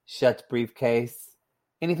down. Shuts briefcase.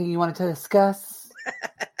 Anything you wanted to discuss?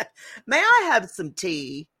 May I have some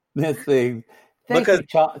tea? This thing. Thank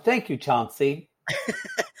you, Chauncey.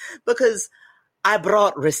 Because I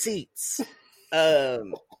brought receipts.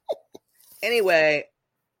 Anyway,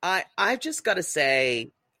 I just got to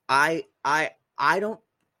say, I don't.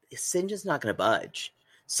 Syngin's not going to budge.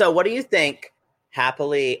 So, what do you think?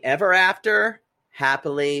 Happily ever after?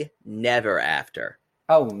 Happily never after?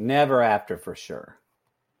 Oh, never after for sure.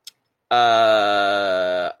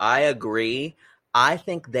 I agree. I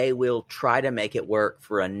think they will try to make it work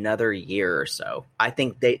for another year or so. I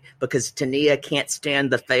think because Tania can't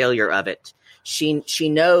stand the failure of it. She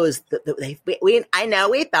knows that I know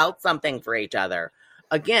we felt something for each other.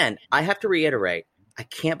 Again, I have to reiterate, I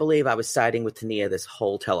can't believe I was siding with Tania this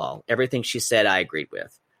whole tell-all. Everything she said, I agreed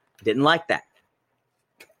with. I didn't like that.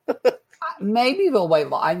 Maybe they'll wait.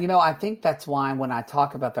 I think that's why when I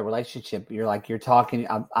talk about the relationship, you're talking.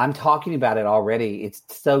 I'm talking about it already. It's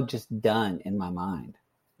so just done in my mind.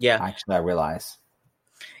 Yeah. Actually, I realize.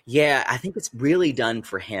 Yeah, I think it's really done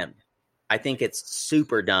for him. I think it's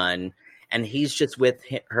super done. And he's just with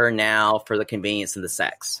her now for the convenience and the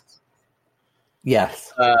sex.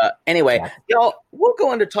 Yes. Anyway, y'all, we'll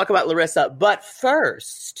go on to talk about Larissa. But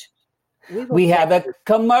first, we have a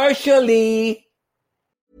commercially.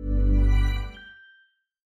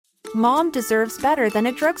 Mom deserves better than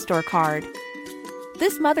a drugstore card.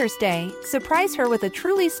 This Mother's Day, surprise her with a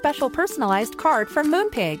truly special personalized card from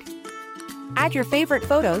Moonpig. Add your favorite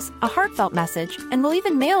photos, a heartfelt message, and we'll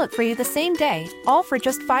even mail it for you the same day, all for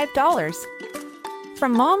just $5.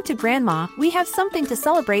 From mom to grandma, we have something to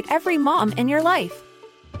celebrate every mom in your life.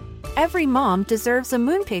 Every mom deserves a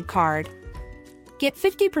Moonpig card. Get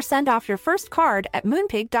 50% off your first card at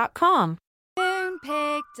moonpig.com.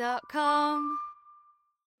 Moonpig.com.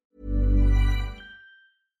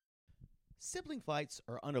 Sibling fights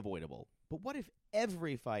are unavoidable, but what if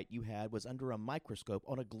every fight you had was under a microscope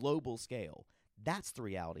on a global scale? That's the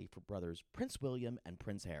reality for brothers Prince William and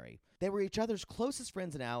Prince Harry. They were each other's closest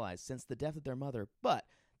friends and allies since the death of their mother, but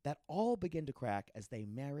that all began to crack as they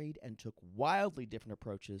married and took wildly different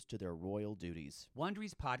approaches to their royal duties.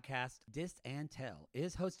 Wondery's podcast, Dis and Tell,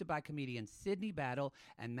 is hosted by comedians Sydney Battle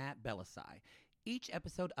and Matt Belisai. Each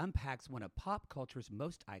episode unpacks one of pop culture's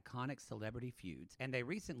most iconic celebrity feuds, and they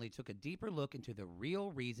recently took a deeper look into the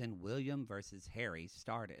real reason William versus Harry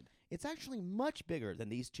started. It's actually much bigger than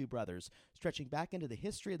these two brothers, stretching back into the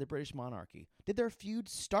history of the British monarchy. Did their feud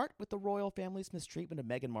start with the royal family's mistreatment of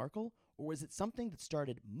Meghan Markle, or was it something that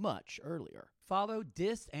started much earlier? Follow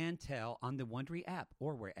Dis and Tell on the Wondery app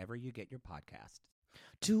or wherever you get your podcasts.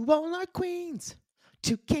 To all our queens,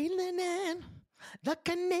 to Caitlin and the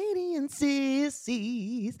Canadian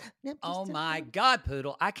sissies. Oh my God,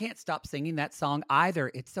 Poodle. I can't stop singing that song either.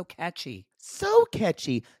 It's so catchy. So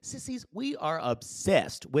catchy. Sissies, we are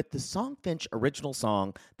obsessed with the Songfinch original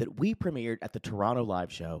song that we premiered at the Toronto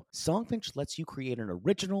Live Show. Songfinch lets you create an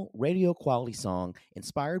original radio quality song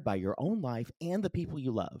inspired by your own life and the people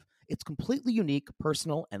you love. It's completely unique,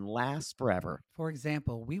 personal, and lasts forever. For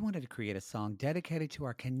example, we wanted to create a song dedicated to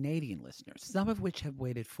our Canadian listeners, some of which have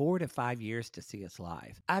waited 4 to 5 years to see us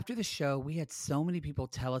live. After the show, we had so many people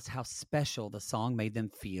tell us how special the song made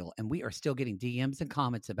them feel, and we are still getting DMs and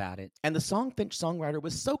comments about it. And the Songfinch songwriter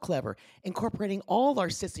was so clever, incorporating all our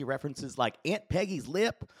sissy references like Aunt Peggy's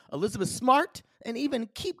Lip, Elizabeth Smart, and even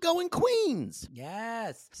Keep Going Queens.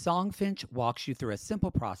 Yes. Songfinch walks you through a simple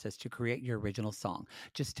process to create your original song.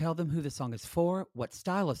 Just tell them who the song is for, what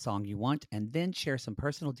style of song you want, and then share some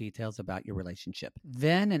personal details about your relationship.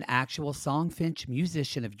 Then an actual Songfinch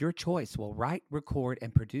musician of your choice will write, record,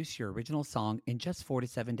 and produce your original song in just 4 to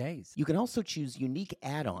 7 days. You can also choose unique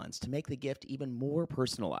add-ons to make the gift even more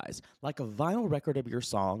personalized, like a vinyl record of your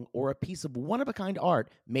song or a piece of one-of-a-kind art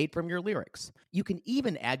made from your lyrics. You can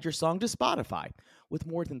even add your song to Spotify. With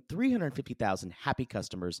more than 350,000 happy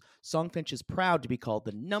customers, Songfinch is proud to be called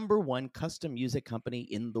the #1 custom music company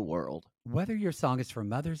in the world. Whether your song is for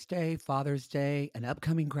Mother's Day, Father's Day, an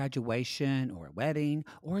upcoming graduation, or a wedding,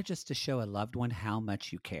 or just to show a loved one how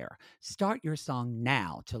much you care, start your song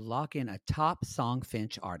now to lock in a top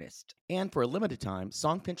Songfinch artist. And for a limited time,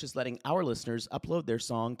 Songfinch is letting our listeners upload their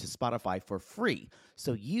song to Spotify for free,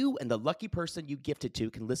 so you and the lucky person you gifted to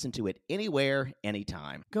can listen to it anywhere,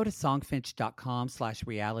 anytime. Go to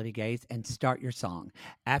songfinch.com/realitygaze and start your song.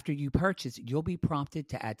 After you purchase, you'll be prompted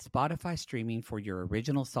to add Spotify streaming for your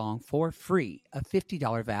original song for free, a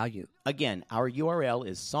 $50 value. Again, our URL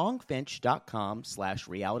is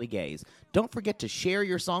songfinch.com/realitygaze. Don't forget to share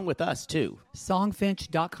your song with us, too.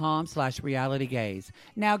 Songfinch.com/realitygaze.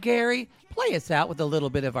 Now, Gary, play us out with a little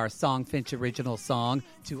bit of our Songfinch original song,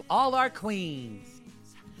 To All Our Queens.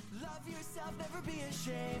 Love yourself, never be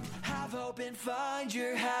ashamed. Have hope and find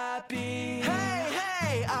your happy. Hey,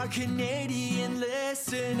 hey, our Canadian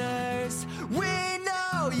listeners. We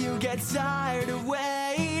know you get tired of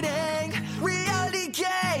waiting. Reality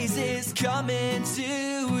Gaze is coming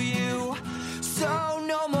to you. So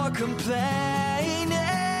no more complaining.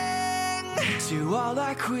 To all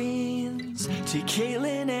our queens, to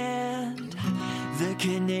Caitlin and the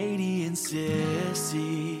Canadian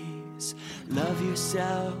sissies. Love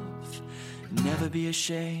yourself, never be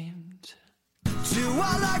ashamed. To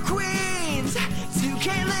all our queens, to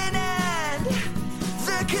Caitlin and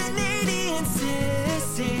the Canadian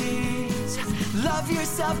sissies. Love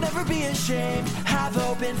yourself, never be ashamed. Have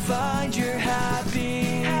hope and find your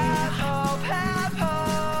happy. Have hope, have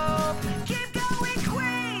hope. Keep going,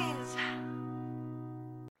 Queens.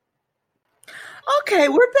 Okay,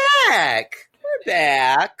 we're back. We're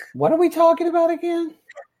back. What are we talking about again?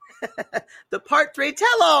 The part 3.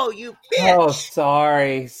 Tell-o, you bitch. Oh,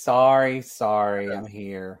 sorry. I'm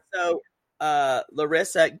here. So,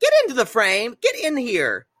 Larissa, get into the frame. Get in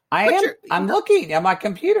here. I'm looking at my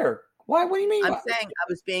computer. Why? What do you mean? I'm saying I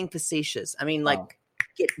was being facetious. I mean, like,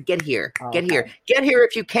 get here. Oh, get okay. here. Get here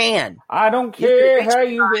if you can. I don't care how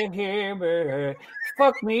you get here, but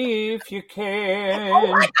fuck me if you can. Oh,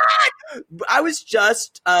 my God. I was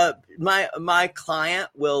just my client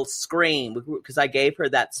will scream because I gave her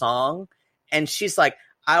that song, and she's like,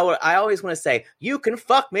 I always want to say, "You can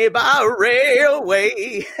fuck me by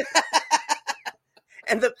railway,"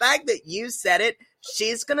 and the fact that you said it,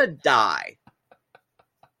 she's gonna die.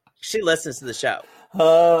 She listens to the show.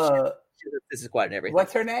 This is quite an everything.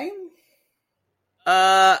 What's her name?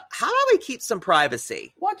 How about we keep some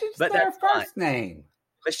privacy? Why don't you just say her first name?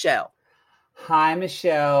 Michelle. Hi,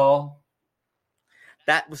 Michelle.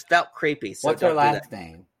 That felt creepy. So what's her last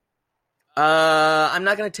name? I'm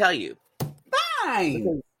not going to tell you.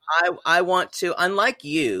 Fine. I want to. Unlike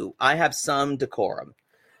you, I have some decorum.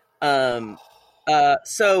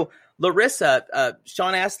 So Larissa,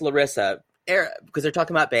 Sean asked Larissa, because they're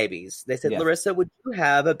talking about babies. They said, yes. Larissa, would you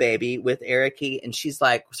have a baby with Eric? And she's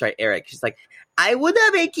like, sorry, Eric. She's like, I would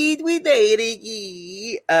have a kid with Eric.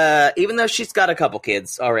 Even though she's got a couple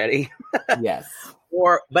kids already. Yes.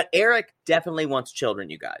 But Eric definitely wants children,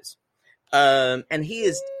 you guys. And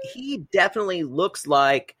he definitely looks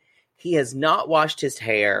like he has not washed his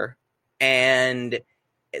hair, and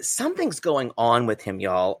something's going on with him,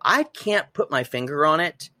 y'all. I can't put my finger on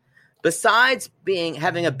it. Besides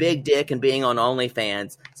having a big dick and being on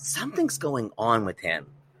OnlyFans, something's going on with him.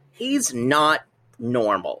 He's not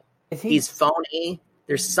normal. He's phony.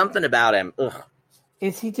 There's something about him. Ugh.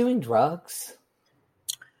 Is he doing drugs?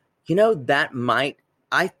 You know, that might.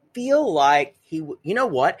 I feel like you know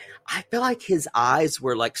what? I feel like his eyes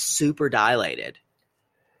were like super dilated.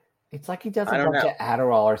 It's like he does a bunch of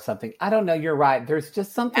Adderall or something. I don't know. You're right. There's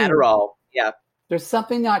just something. Adderall. Yeah. There's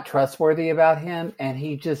something not trustworthy about him. And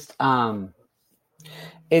he just,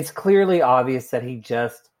 it's clearly obvious that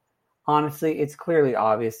it's clearly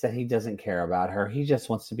obvious that he doesn't care about her. He just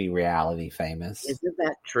wants to be reality famous. Isn't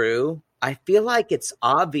that true? I feel like it's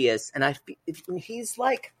obvious. And he's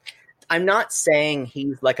like, I'm not saying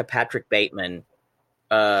he's like a Patrick Bateman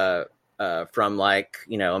from like,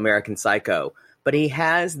 American Psycho, but he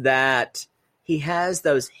has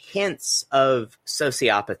those hints of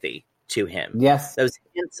sociopathy to him. Yes. Those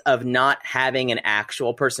hints of not having an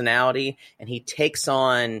actual personality. And he takes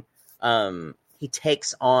on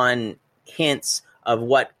hints of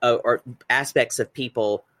what, or aspects of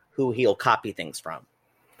people who he'll copy things from.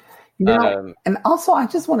 And also, I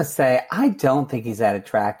just want to say, I don't think he's that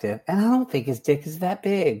attractive, and I don't think his dick is that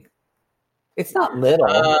big. It's not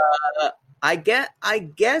little. I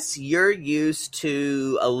guess you're used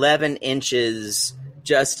to 11 inches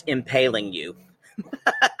just impaling you.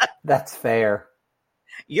 That's fair.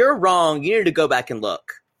 You're wrong. You need to go back and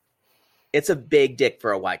look. It's a big dick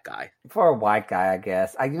for a white guy. For a white guy, I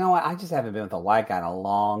guess. You know what? I just haven't been with a white guy in a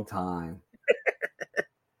long time.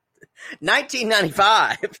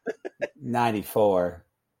 1995. 94.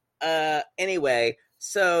 Anyway,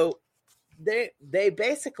 so they're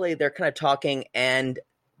kind of talking, and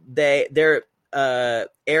they're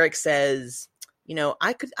Eric says,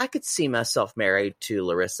 I could see myself married to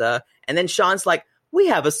Larissa. And then Sean's like, we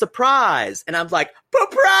have a surprise. And I'm like,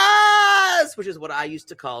 surprise, which is what I used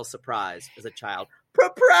to call surprise as a child.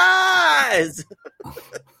 Surprise.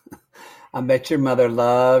 I bet your mother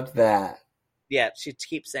loved that. Yeah, she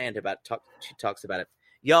keeps saying she talks about it.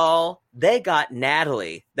 Y'all, they got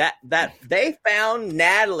Natalie. That they found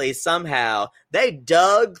Natalie somehow. They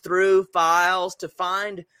dug through files to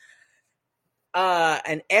find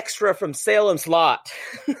an extra from Salem's Lot.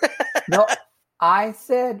 No, I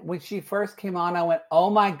said when she first came on, I went, "Oh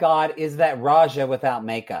my God, is that Raja without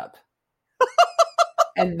makeup?"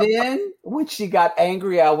 And then when she got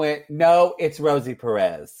angry, I went, "No, it's Rosie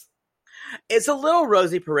Perez." It's a little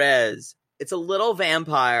Rosie Perez. It's a little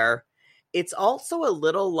vampire. It's also a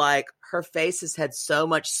little like her face has had so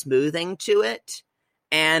much smoothing to it,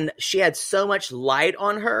 and she had so much light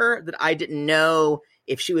on her that I didn't know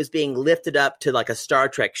if she was being lifted up to like a Star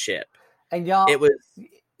Trek ship. And y'all,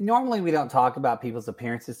 normally we don't talk about people's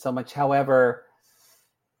appearances so much. However,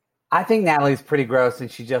 I think Natalie's pretty gross, and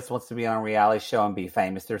she just wants to be on a reality show and be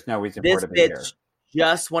famous. There's no reason for her to be here.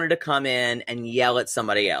 Just wanted to come in and yell at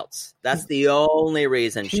somebody else. That's the only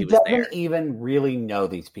reason she was there. She doesn't even really know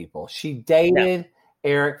these people. She dated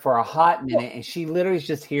Eric for a hot minute, and she literally is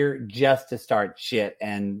just here just to start shit.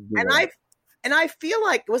 And I feel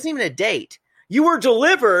like it wasn't even a date. You were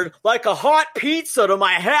delivered like a hot pizza to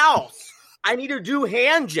my house. I need to do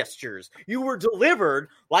hand gestures. You were delivered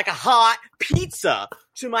like a hot pizza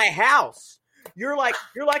to my house. You're like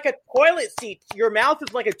a toilet seat. Your mouth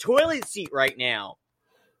is like a toilet seat right now.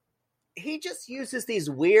 He just uses these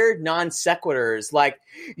weird non sequiturs, like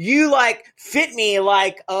you like fit me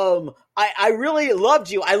like I really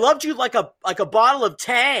loved you. I loved you like a bottle of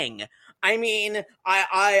Tang. I mean,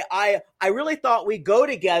 I really thought we go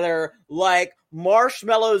together like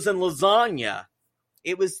marshmallows and lasagna.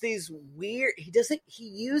 It was these weird, he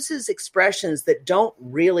uses expressions that don't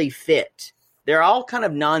really fit. They're all kind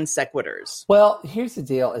of non sequiturs. Well, here's the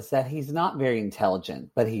deal is that he's not very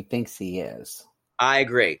intelligent, but he thinks he is. I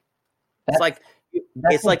agree. That's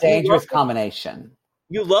it's like a dangerous combination.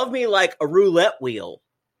 You love me like a roulette wheel.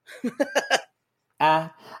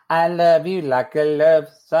 I love you like a love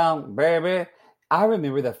song, baby. I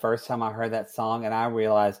remember the first time I heard that song and I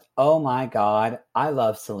realized, oh my God, I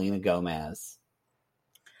love Selena Gomez.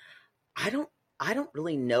 I don't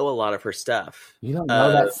really know a lot of her stuff. You don't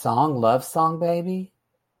know that song, Love Song, baby?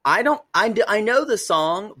 I know the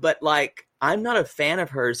song, but like I'm not a fan of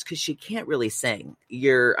hers because she can't really sing.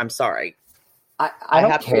 I'm sorry. I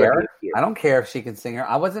don't care. I don't care if she can sing her.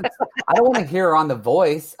 I don't want to hear her on The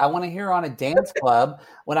Voice. I want to hear her on a dance club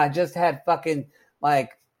when I just had fucking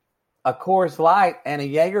like a Coors Light and a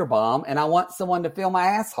Jaeger bomb and I want someone to fill my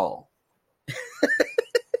asshole.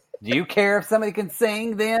 Do you care if somebody can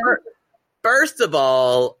sing then? First of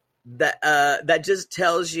all, that just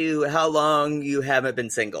tells you how long you haven't been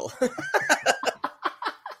single.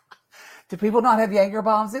 Do people not have Jaeger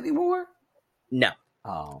bombs anymore? No.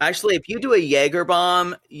 Oh. Actually, if you do a Jaeger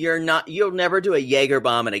bomb, you'll never do a Jaeger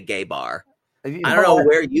bomb in a gay bar. I don't know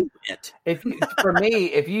where you went. For me,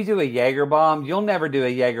 if you do a Jaeger bomb, you'll never do a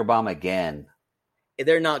Jaeger bomb again.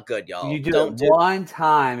 They're not good, y'all. You do it one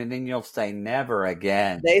time, and then you'll say never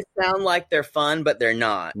again. They sound like they're fun, but they're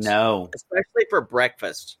not. No. Especially for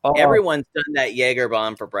breakfast. Oh. Everyone's done that Jaeger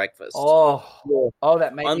bomb for breakfast. Oh,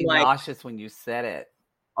 that made me nauseous when you said it.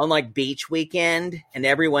 On like beach weekend, and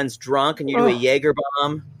everyone's drunk, and you do a Jaeger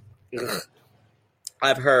bomb.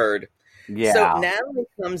 I've heard. Yeah. So Natalie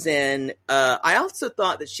comes in. I also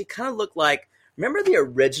thought that she kind of looked like, remember the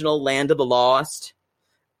original Land of the Lost?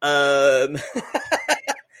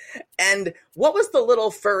 And what was the little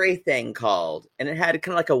furry thing called? And it had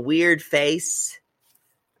kind of like a weird face.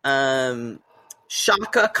 Shaka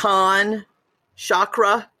Khan.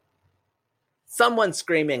 Chakra. Someone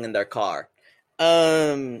screaming in their car.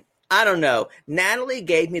 I don't know. Natalie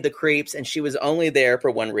gave me the creeps and she was only there for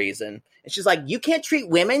one reason. And she's like, you can't treat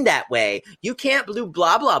women that way. You can't do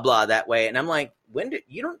blah, blah, blah that way. And I'm like,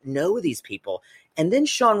 you don't know these people. And then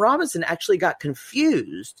Sean Robinson actually got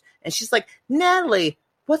confused. And she's like, Natalie,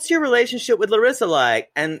 what's your relationship with Larissa like?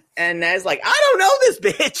 And Natalie's like, I don't know this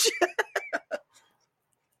bitch.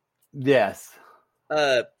 Yes.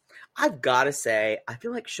 I've got to say, I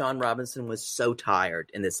feel like Sean Robinson was so tired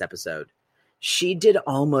in this episode. She did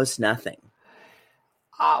almost nothing.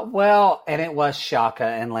 Well, and it was Shaka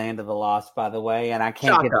and Land of the Lost, by the way, and I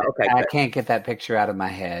can't get that picture out of my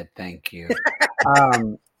head. Thank you.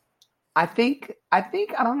 I think I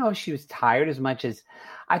don't know if she was tired as much as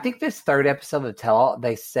I think this third episode of Tell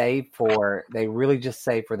they really just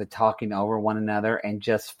save for the talking over one another and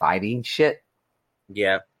just fighting shit.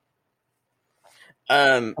 Yeah.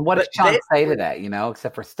 What does Sean say to that?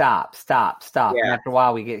 Except for stop. Yeah. And after a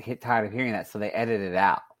while, we get tired of hearing that, so they edit it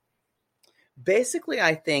out. Basically,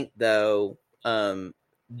 I think though, the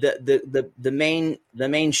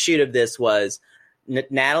main shoot of this was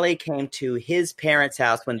Natalie came to his parents'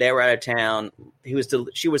 house when they were out of town.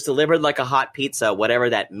 She was delivered like a hot pizza, whatever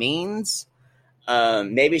that means.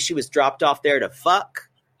 Maybe she was dropped off there to fuck.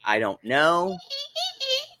 I don't know.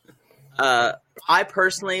 I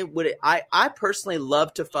personally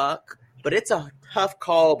love to fuck, but it's a tough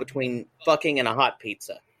call between fucking and a hot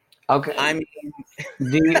pizza. Okay. I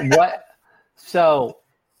mean, what? So,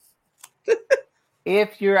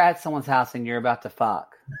 if you're at someone's house and you're about to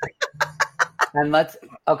fuck, and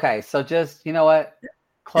so just, you know what?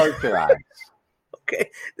 Close your eyes.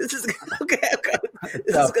 Okay. This is okay.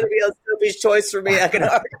 This is going to be a Sophie's choice for me. I can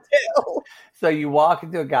already tell. So you walk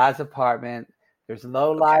into a guy's apartment. There's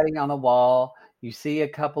low lighting on the wall. You see a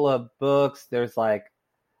couple of books. There's like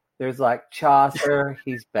Chaucer.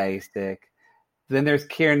 He's basic. Then there's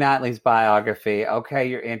Keira Knightley's biography. Okay,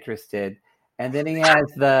 you're interested. And then he has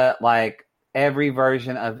the every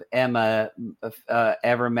version of Emma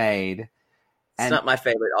ever made. It's not my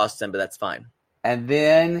favorite Austen, but that's fine. And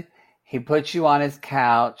then he puts you on his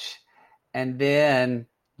couch, and then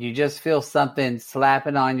you just feel something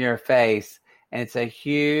slapping on your face, and it's a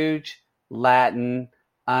huge Latin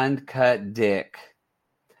uncut dick.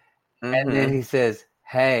 Mm-hmm. And then he says,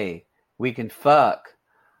 hey, we can fuck,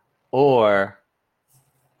 or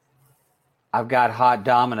I've got hot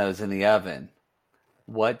Dominoes in the oven.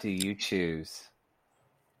 What do you choose?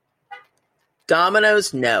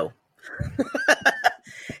 Dominoes, no.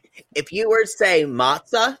 If you were to say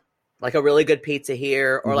matzah, like a really good pizza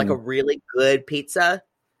here, or like a really good pizza,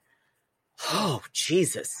 Oh,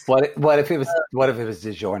 Jesus. What if it was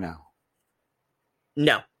DiGiorno?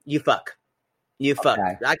 No, you fuck. You fuck.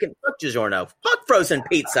 Okay. I can fuck DiGiorno. Fuck frozen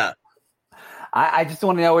pizza. I just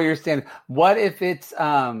want to know where you're standing. What if it's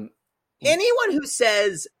Anyone who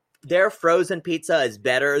says their frozen pizza is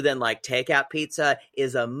better than like takeout pizza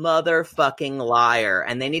is a motherfucking liar,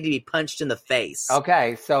 and they need to be punched in the face.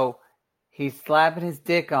 okay? So he's slapping his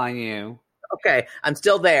dick on you, Okay, I'm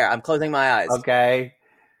still there. I'm closing my eyes. okay?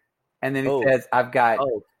 And then he Oh. says, "I've got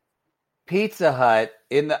Oh, Pizza Hut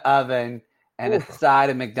in the oven and a side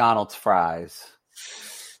of McDonald's fries."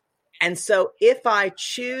 and so if I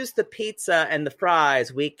choose the pizza and the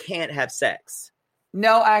fries, we can't have sex.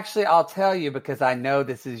 No, actually, I'll tell you because I know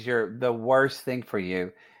this is the worst thing for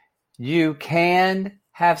you. You can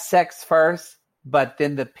have sex first, but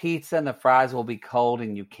then the pizza and the fries will be cold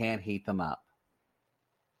and you can't heat them up.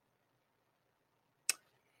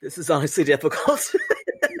 This is honestly difficult.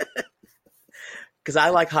 Because I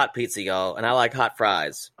like hot pizza, y'all, and I like hot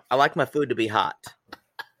fries. I like my food to be hot.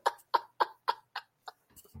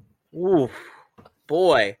 Ooh,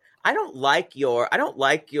 boy, I don't like your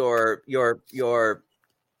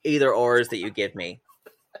either ors that you give me.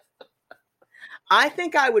 I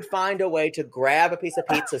think I would find a way to grab a piece of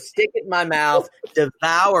pizza, stick it in my mouth,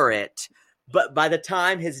 devour it, but by the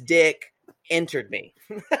time his dick entered me.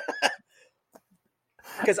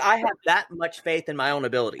 Because I have that much faith in my own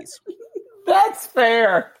abilities. That's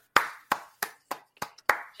fair.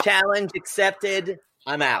 Challenge accepted.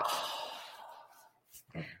 I'm out.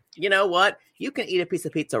 You know what? You can eat a piece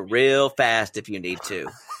of pizza real fast if you need to.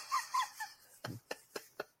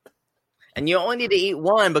 And you only need to eat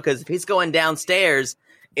one because if he's going downstairs,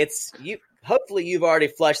 it's you. Hopefully you've already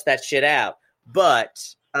flushed that shit out.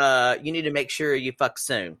 But you need to make sure you fuck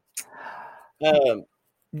soon.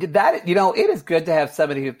 That it is good to have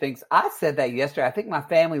somebody who thinks. I said that yesterday. I think my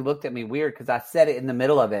family looked at me weird because I said it in the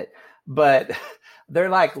middle of it. But they're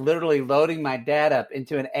like literally loading my dad up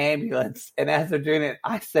into an ambulance. And as they're doing it,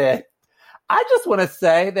 I said, I just want to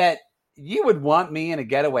say that you would want me in a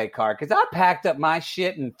getaway car because I packed up my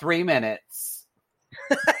shit in 3 minutes.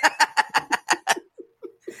 How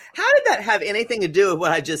did that have anything to do with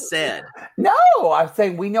what I just said? No, I'm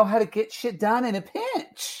saying we know how to get shit done in a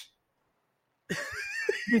pinch.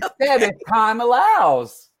 You said if time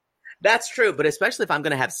allows. That's true, but especially if I'm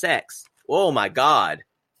going to have sex. Oh my God.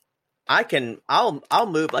 I'll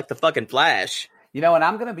move like the fucking Flash. And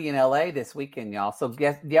I'm going to be in LA this weekend, y'all. So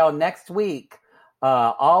y'all, next week,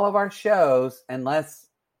 all of our shows, unless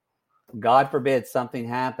God forbid something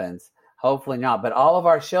happens, hopefully not, but all of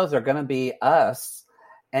our shows are going to be us.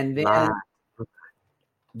 And then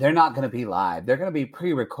they're not going to be live. They're going to be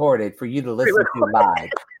pre-recorded for you to listen to live.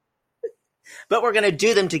 But we're going to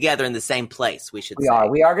do them together in the same place, we should say.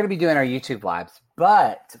 We are going to be doing our YouTube lives,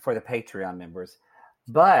 but for the Patreon members.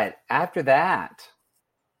 But after that,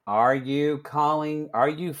 are you phoning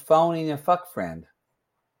a fuck friend?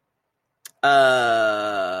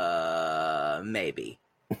 Maybe.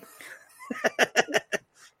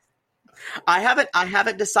 I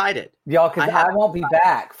haven't decided. Y'all, because I won't be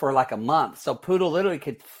back for like a month. So Poodle literally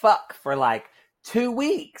could fuck for like 2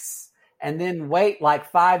 weeks. And then wait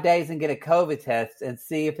like 5 days and get a COVID test and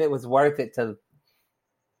see if it was worth it to.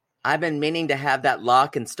 I've been meaning to have that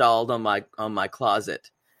lock installed on my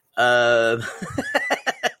closet. I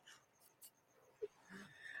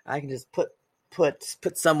can just put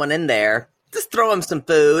someone in there. Just throw him some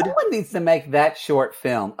food. Someone needs to make that short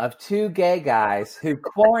film of 2 gay guys who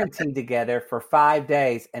quarantine together for 5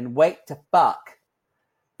 days and wait to fuck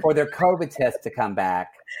for their COVID test to come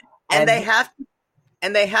back. And they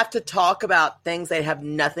have to talk about things they have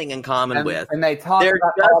nothing in common with. And they talk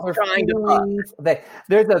about all their feelings.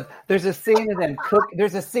 There's a scene of them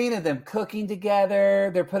There's a scene of them cooking together.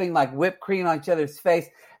 They're putting like whipped cream on each other's face.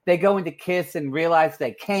 They go into kiss and realize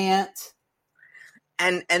they can't.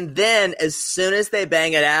 And then as soon as they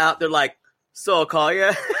bang it out, they're like, "So I'll call you."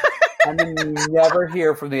 And then you never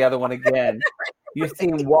hear from the other one again. You see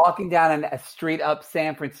him walking down a street up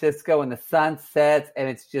San Francisco, and the sun sets, and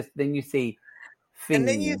it's just then you see. And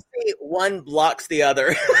then you see one blocks the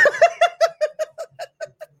other.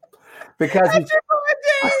 because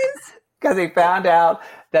he found out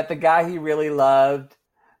that the guy he really loved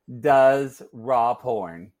does raw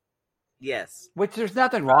porn. Yes. Which there's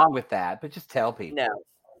nothing wrong with that, but just tell people. No.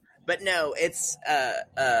 But no, it's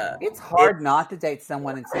hard not to date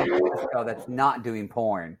someone in San Francisco that's not doing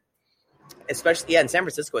porn. Especially in San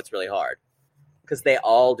Francisco it's really hard. Because they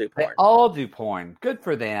all do porn. They all do porn. Good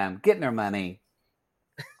for them. Getting their money.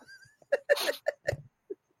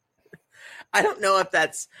 I don't know if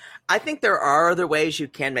that's. I think there are other ways you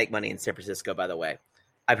can make money in San Francisco. By the way,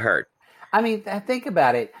 I've heard. I mean, think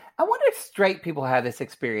about it. I wonder if straight people have this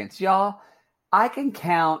experience. Y'all, I can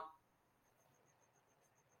count.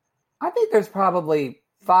 I think there's probably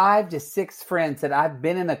 5 to 6 friends that I've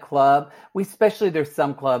been in a club. There's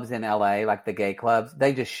some clubs in LA, like the gay clubs.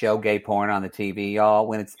 They just show gay porn on the TV, y'all,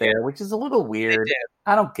 when it's there, which is a little weird.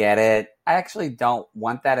 I don't get it. I actually don't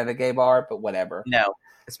want that at a gay bar, but whatever. No,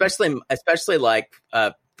 especially like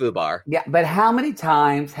Foo Bar. Yeah, but how many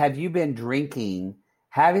times have you been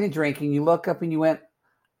having a drink, and you look up and you went,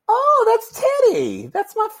 "Oh, that's Teddy.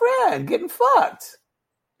 That's my friend getting fucked."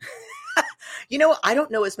 You know, I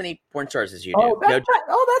don't know as many porn stars as you do. Oh, that's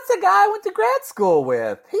the guy I went to grad school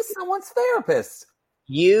with. He's someone's therapist.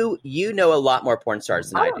 You know a lot more porn stars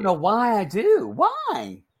than I do. I don't know why I do.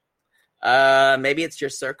 Why? Maybe it's your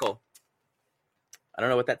circle. I don't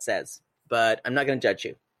know what that says, but I'm not going to judge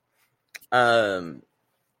you.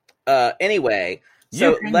 Anyway,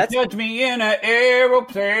 so let's judge me in an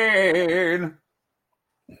aeroplane.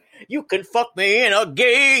 You can fuck me in a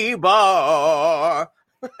gay bar.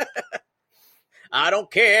 I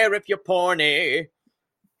don't care if you're porny.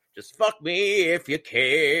 Just fuck me if you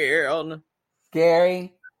can.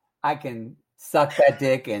 Gary, I can suck that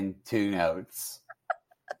dick in 2 notes.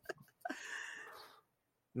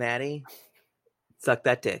 Maddie, suck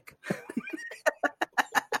that dick.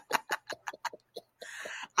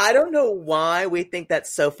 I don't know why we think that's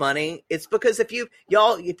so funny. It's because if you've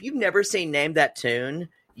never seen Name That Tune,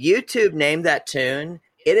 YouTube Name That Tune,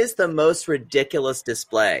 it is the most ridiculous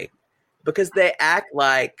display because they act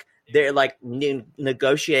like they're like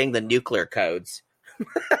negotiating the nuclear codes.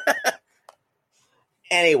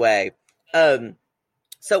 Anyway,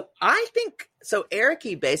 so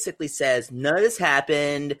Eric basically says none of this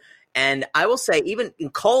happened, and I will say even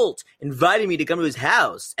Colt invited me to come to his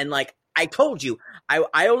house, and like I told you,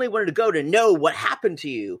 I only wanted to go to know what happened to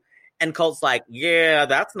you. And Colt's like, yeah,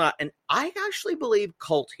 that's not. And I actually believe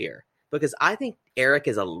Colt here because I think Eric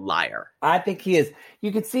is a liar. I think he is.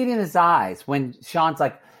 You can see it in his eyes when Sean's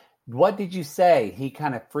like, what did you say? He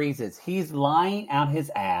kind of freezes. He's lying out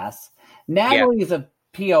his ass. Natalie is a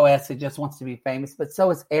POS who just wants to be famous, but so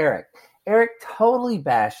is Eric. Eric totally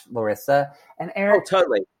bashed Larissa, and Eric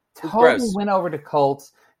totally went over to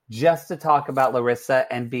Colt just to talk about Larissa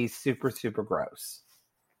and be super, super gross.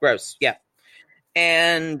 Gross, yeah.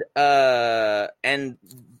 And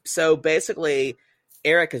so basically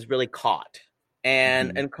Eric is really caught.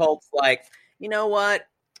 And Colt's like, you know what?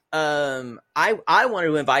 I wanted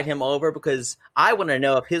to invite him over because I want to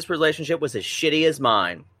know if his relationship was as shitty as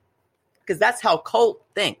mine. Because that's how Colt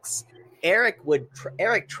thinks. Eric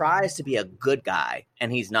tries to be a good guy,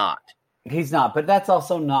 and he's not. He's not, but that's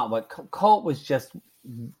also not what Colt was just,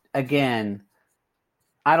 again,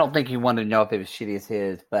 I don't think he wanted to know if it was shitty as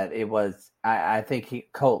his, but it was, I think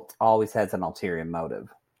Colt always has an ulterior motive.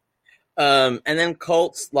 And then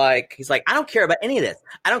Colt's like, he's like, I don't care about any of this.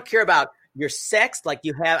 I don't care about your sex like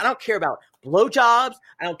you have. I don't care about blowjobs.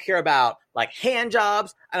 I don't care about like hand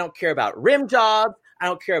jobs. I don't care about rim jobs. I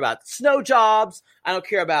don't care about snow jobs. I don't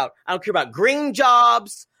care about green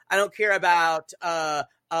jobs. I don't care about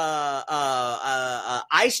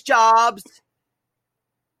ice jobs.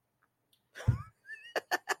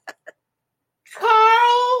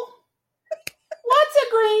 Carl, what's a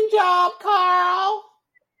green job, Carl?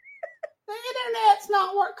 The internet's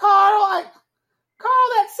not working. Carl,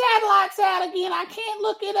 that satellite's out again. I can't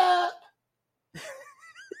look it up.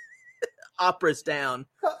 Opera's down.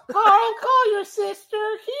 Carl, call your sister.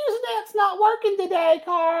 HughesNet's not working today,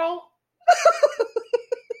 Carl.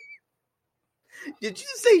 Did you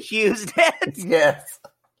say HughesNet? Yes.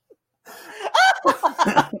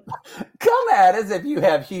 Come at us if you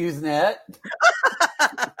have HughesNet.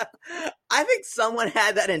 I think someone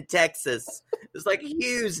had that in Texas. It's like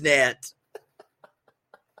HughesNet.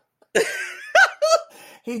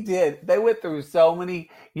 He did. They went through so many.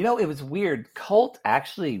 You know, it was weird. Colt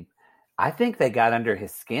actually, I think they got under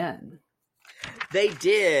his skin. They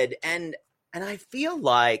did, and I feel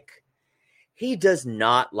like he does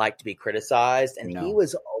not like to be criticized, and he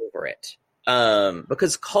was over it.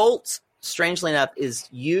 Because Colt, strangely enough, is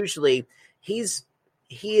usually he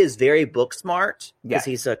is very book smart because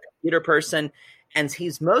he's a computer person, and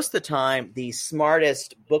he's most of the time the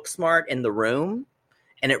smartest book smart in the room,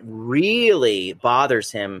 and it really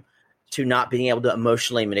bothers him to not being able to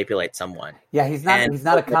emotionally manipulate someone. Yeah, he's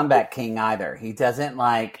not a comeback king either. He doesn't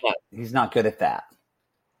he's not good at that.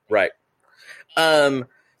 Right.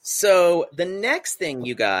 So the next thing,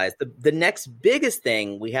 you guys, the next biggest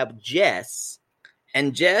thing, we have Jess,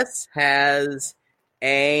 and Jess has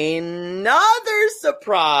another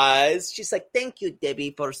surprise. She's like, thank you,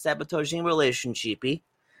 Debbie, for sabotaging relationshipy.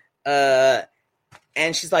 And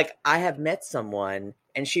And she's like, I have met someone.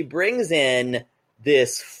 And she brings in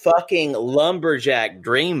this fucking lumberjack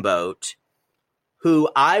dreamboat who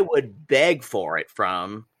I would beg for it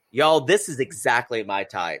from. Y'all, this is exactly my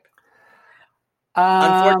type.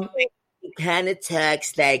 Unfortunately, he kind of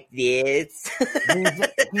talks like this.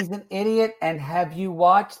 he's an idiot. And have you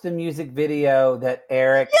watched the music video that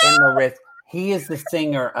Eric and Larissa? He is the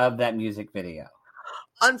singer of that music video.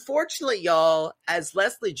 Unfortunately, y'all, as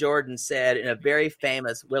Leslie Jordan said in a very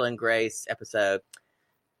famous Will and Grace episode,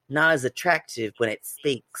 not as attractive when it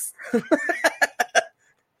speaks.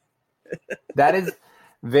 That is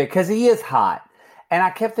because he is hot. And I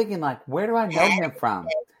kept thinking, like, where do I know him from?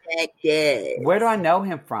 Where do I know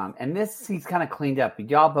him from? And this, he's kind of cleaned up,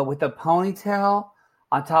 y'all, but with a ponytail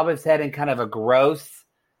on top of his head and kind of a gross,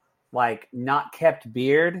 like, not kept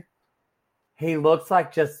beard, he looks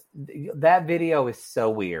like just, that video is so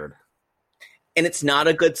weird. And it's not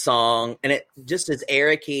a good song. And it just is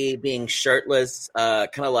Eric-y being shirtless, kind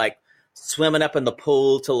of like swimming up in the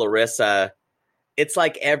pool to Larissa. It's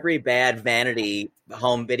like every bad Vanity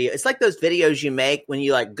home video. It's like those videos you make when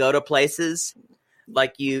you like go to places,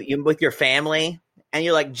 like you with your family, and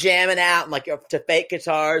you're like jamming out and like to fake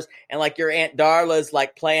guitars, and like your Aunt Darla's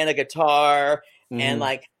like playing a guitar, and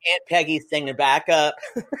like Aunt Peggy's singing backup.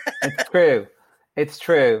 It's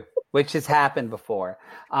true, which has happened before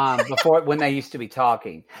when they used to be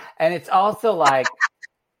talking. And it's also like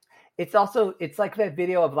it's like that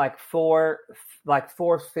video of like four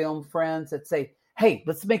film friends that say, hey,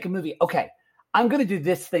 let's make a movie. Okay, I'm going to do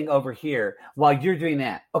this thing over here while you're doing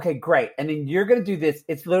that. Okay, great. And then you're going to do this.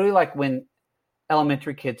 It's literally like when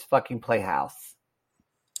elementary kids fucking play house.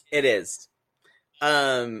 It is.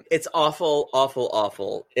 It's awful, awful,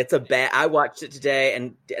 awful. It's a bad. I watched it today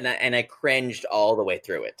and I cringed all the way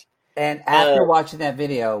through it. And after watching that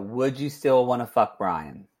video, would you still want to fuck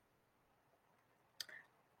Brian?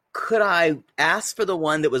 Could I ask for the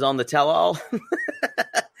one that was on the tell-all?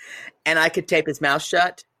 And I could tape his mouth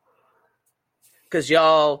shut? Because,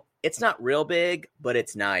 y'all, it's not real big, but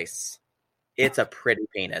it's nice. It's a pretty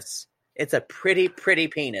penis. It's a pretty, pretty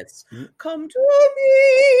penis. Come to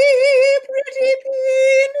me, pretty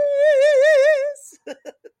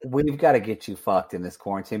penis. We've got to get you fucked in this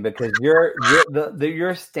quarantine because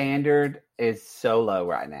your standard is so low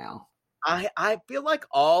right now. I feel like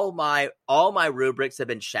all my rubrics have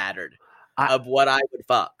been shattered of what I would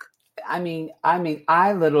fuck. I mean,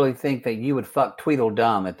 I literally think that you would fuck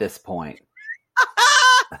Tweedledum at this point.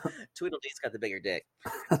 Tweedledee's got the bigger dick.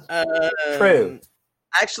 True.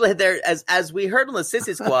 Actually, there as we heard on the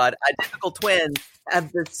Sissy Squad, identical twins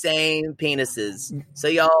have the same penises. So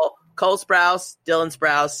y'all, Cole Sprouse, Dylan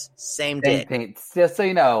Sprouse, same dick. Just so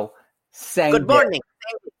you know, same. Good morning.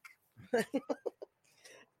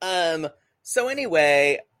 So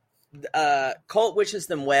anyway, Colt wishes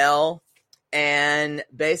them well and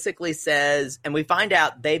basically says, and we find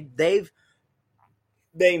out they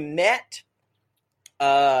met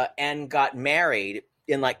and got married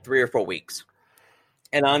in like 3 or 4 weeks.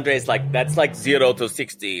 And Andre's like, that's like 0 to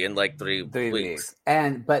 60 in like 3 weeks.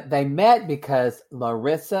 But they met because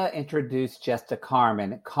Larissa introduced Jess to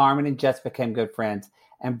Carmen. Carmen and Jess became good friends.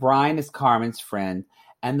 And Brian is Carmen's friend.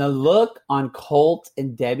 And the look on Colt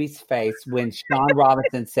and Debbie's face when Sean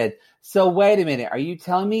Robinson said, so wait a minute, are you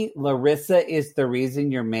telling me Larissa is the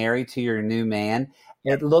reason you're married to your new man?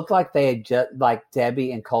 It looked like they had just, like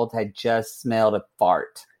Debbie and Colt had just smelled a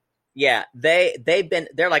fart. Yeah, they're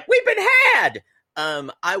like, we've been had.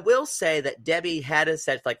 I will say that Debbie had a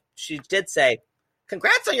set, like she did say,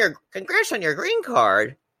 congrats on your green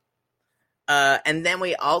card. And then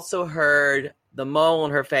we also heard the mole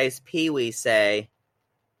on her face, Pee-wee, say,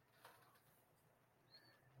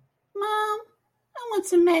 Mom, I want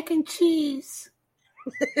some mac and cheese.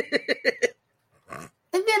 And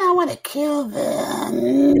then I want to kill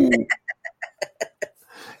them.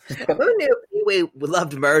 Who knew Pee-wee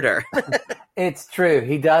loved murder? It's true.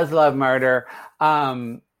 He does love murder.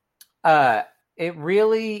 It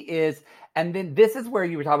really is. And then this is where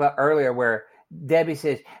you were talking about earlier where Debbie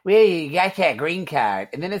says, well, you got that green card.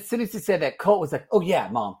 And then as soon as he said that, Colt was like, oh, yeah,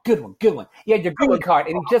 Mom, good one. You had your green card.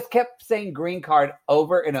 And he just kept saying green card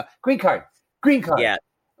over and over. Green card. Yeah.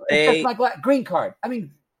 It's just like green card. I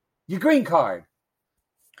mean, your green card.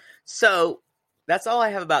 So that's all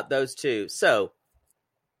I have about those two. So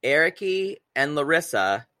Eric-y and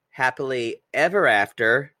Larissa, happily ever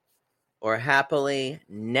after or happily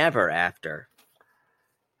never after.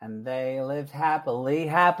 And they lived happily,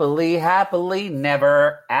 happily, happily,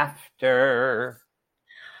 never after.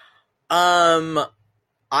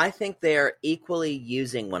 I think they are equally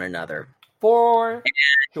using one another. For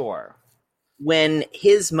sure. When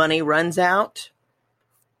his money runs out,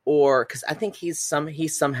 or because I think he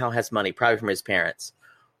somehow has money, probably from his parents,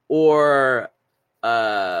 or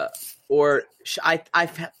I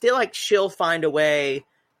feel like she'll find a way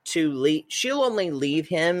to leave. She'll only leave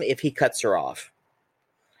him if he cuts her off.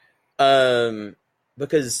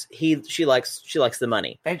 Because she likes the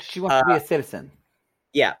money, and she wants to be a citizen.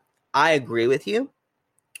 Yeah, I agree with you.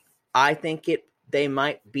 I think they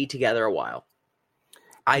might be together a while.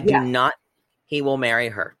 I do not. He will marry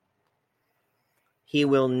her. He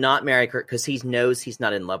will not marry her because he knows he's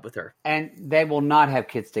not in love with her, and they will not have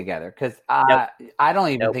kids together. Because Nope. I don't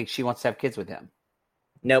even think she wants to have kids with him.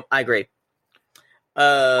 Nope, I agree.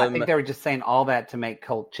 I think they were just saying all that to make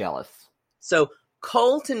Colt jealous. So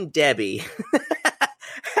Colt and Debbie,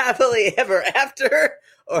 happily ever after,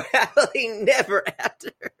 or happily never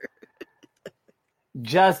after.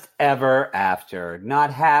 Just ever after,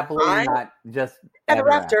 not happily, not just ever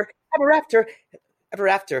after. Ever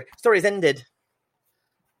after. Story's ended.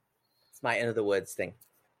 It's my End of the Woods thing.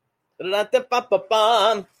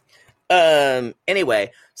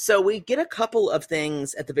 Anyway, so we get a couple of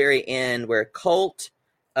things at the very end where Colt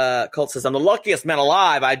says, "I'm the luckiest man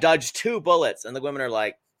alive. I dodged 2 bullets," and the women are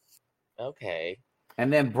like, "Okay."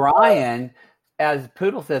 And then Brian, as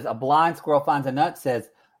Poodle says, a blind squirrel finds a nut, says,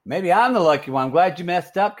 "Maybe I'm the lucky one. I'm glad you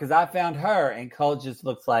messed up because I found her." And Colt just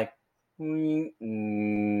looks like, "Maybe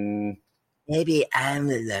I'm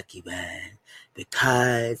the lucky one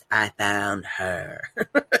because I found her."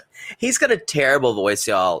 He's got a terrible voice,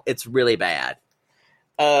 y'all. It's really bad.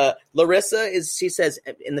 Larissa she says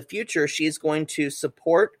in the future, she's going to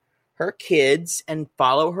support her kids and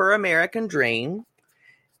follow her American dream.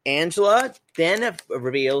 Angela then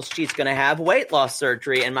reveals she's going to have weight loss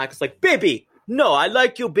surgery. And Michael's like, "Baby, no, I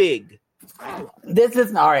like you big." This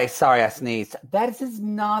is all right. Sorry, I sneezed. That is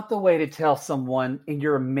not the way to tell someone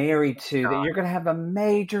you're married to that you're going to have a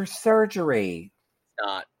major surgery. It's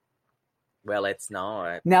not. Well, it's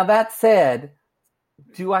not. Now, that said,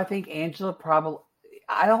 do I think Angela probably...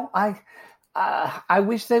 I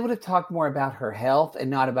wish they would have talked more about her health and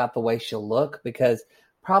not about the way she'll look, because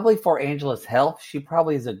probably for Angela's health, she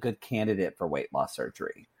probably is a good candidate for weight loss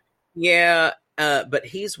surgery. Yeah, but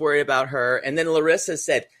he's worried about her. And then Larissa,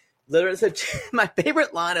 my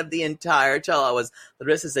favorite line of the entire tell was,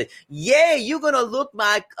 Larissa said, "Yeah, you're going to look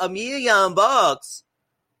like $1 million bucks,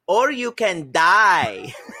 or you can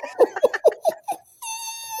die."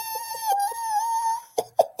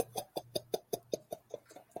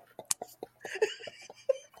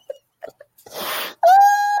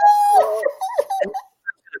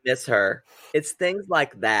 Miss her. It's things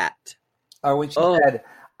like that. Or when she said,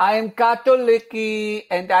 "I am Catholic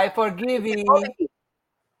and I forgive you.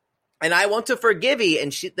 And I want to forgive you."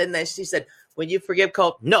 And then she said, "When you forgive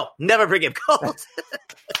Colt?" "No, never forgive Colt."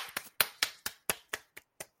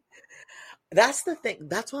 That's the thing.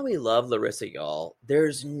 That's why we love Larissa, y'all.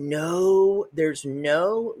 There's no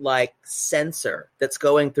like censor that's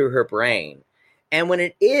going through her brain. And when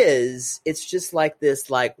it is, it's just like this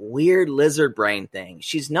like weird lizard brain thing.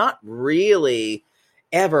 She's not really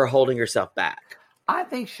ever holding herself back. I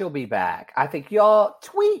think she'll be back. I think y'all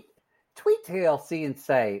tweet TLC and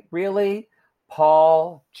say, "Really?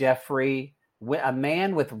 Paul, Jeffrey, a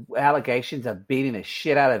man with allegations of beating the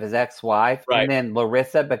shit out of his ex-wife, right, and then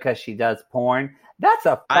Larissa because she does porn? That's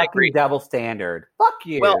a fucking double standard. Fuck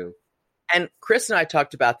you." Well, and Chris and I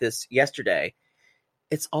talked about this yesterday.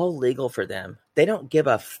 It's all legal for them. They don't give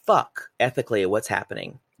a fuck ethically what's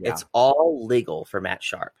happening. Yeah. It's all legal for Matt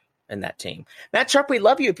Sharp and that team. Matt Sharp, we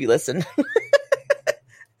love you if you listen.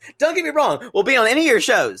 Don't get me wrong. We'll be on any of your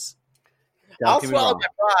shows. I'll swallow my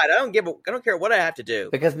pride. I don't care what I have to do.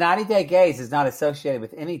 Because 90 Day Gaze is not associated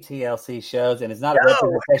with any TLC shows and is not a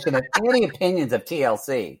representation of any opinions of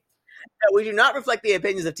TLC. No, we do not reflect the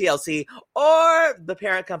opinions of TLC or the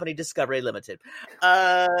parent company Discovery Limited.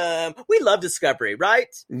 We love Discovery,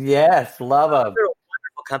 right? Yes, love them. They're a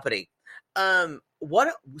wonderful company.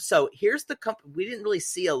 So here's the company. We didn't really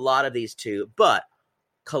see a lot of these two, but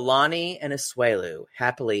Kalani and Asuelu,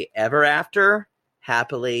 happily ever after,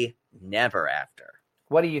 happily never after.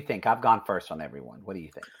 What do you think? I've gone first on everyone. What do you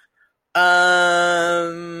think?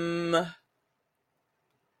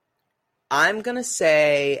 I'm going to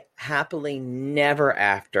say happily never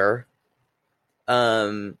after,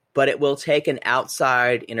 but it will take an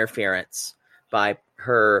outside interference by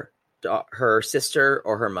her sister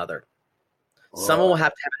or her mother. Someone will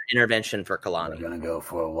have to have an intervention for Kalani. We're going to go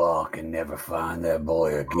for a walk and never find that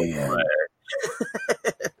boy again.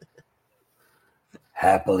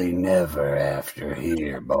 Happily never after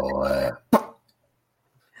here, boy.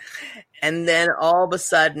 And then all of a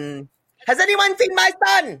sudden, has anyone seen my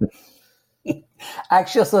son?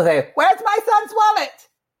 Actually, she'll say, "Where's my son's wallet?"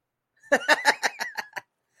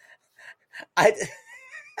 I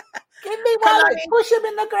Give me wallet. Push him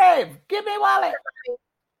in the grave. Give me wallet.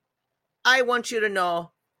 I want you to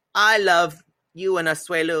know I love you and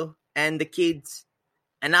Asuelu and the kids.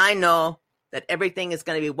 And I know that everything is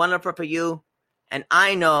going to be wonderful for you. And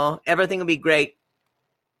I know everything will be great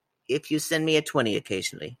if you send me a 20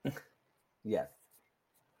 occasionally. Yes.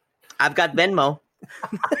 I've got Venmo.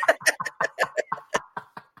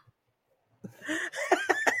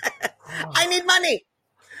 I need money.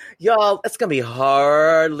 Y'all, it's going to be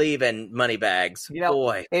hard leaving money bags. You know,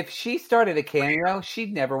 boy. If she started a cameo,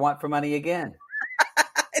 she'd never want for money again.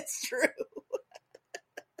 It's true.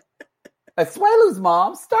 Asuelu's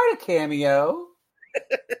mom, start a cameo.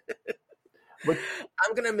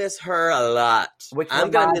 I'm going to miss her a lot. Which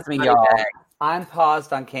I'm going to miss me, money y'all. bags. I'm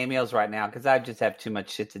paused on cameos right now because I just have too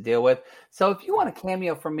much shit to deal with. So if you want a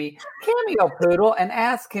cameo from me, cameo Poodle and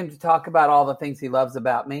ask him to talk about all the things he loves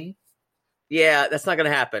about me. Yeah, that's not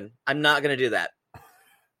going to happen. I'm not going to do that.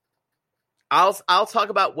 I'll talk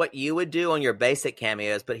about what you would do on your basic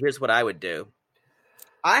cameos, but here's what I would do.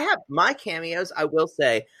 I have my cameos, I will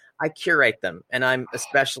say, I curate them, and I'm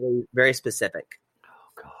especially very specific.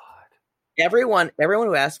 Oh, God. Everyone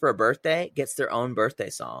who asks for a birthday gets their own birthday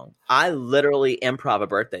song. I literally improv a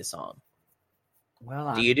birthday song.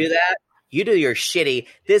 Well, do you do that? You do your shitty,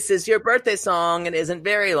 this is your birthday song and isn't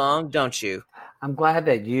very long, don't you? I'm glad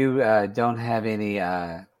that you don't have any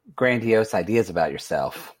grandiose ideas about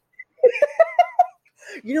yourself.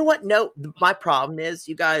 You know what? No, my problem is,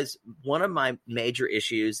 you guys, one of my major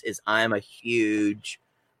issues is I'm a huge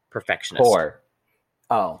perfectionist. Poor.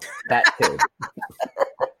 Oh, that too.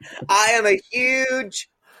 I am a huge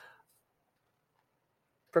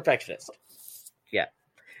perfectionist. Yeah.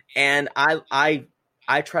 And I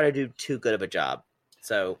try to do too good of a job.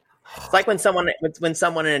 So it's like when someone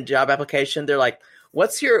in a job application, they're like,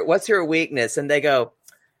 what's your weakness? And they go,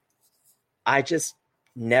 I just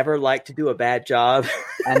never like to do a bad job.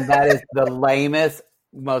 And that is the lamest,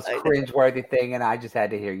 most cringeworthy thing. And I just had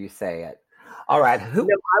to hear you say it. All right. No,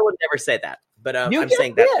 I would never say that. But I'm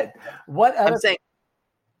saying did. that. What other? I'm saying.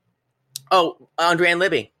 Oh, Andrea and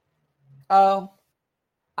Libby. Oh,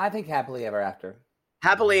 I think Happily Ever After.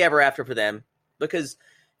 Happily Ever After for them, because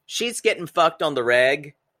she's getting fucked on the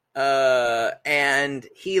reg, and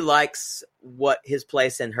he likes what his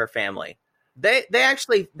place in her family. They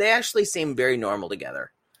actually seem very normal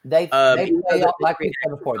together. They play, like we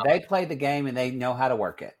said before, they play the game and they know how to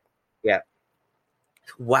work it. Yeah.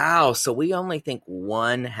 Wow. So we only think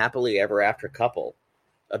one Happily Ever After couple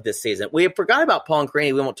of this season. We forgot about Paul and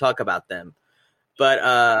Karini. We won't talk about them.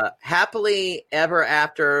 But Happily Ever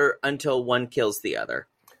After until one kills the other.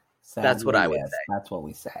 That's what I would say. That's what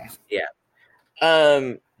we say. Yeah.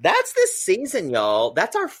 That's this season, y'all.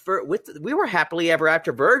 That's our first. We were Happily Ever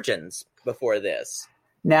After virgins before this.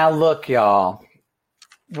 Now, look, y'all.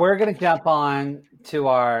 We're going to jump on to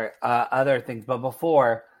our other things. But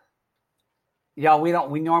before, y'all,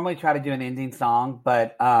 we normally try to do an ending song,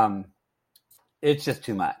 but it's just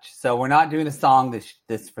too much. So we're not doing a song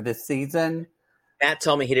this for this season. Matt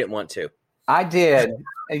told me he didn't want to. I did.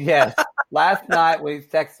 Yes. Last night when he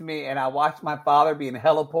texted me and I watched my father being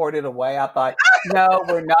heliported away, I thought, no,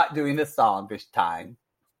 we're not doing this song this time.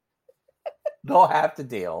 They'll have to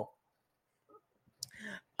deal.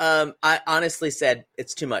 I honestly said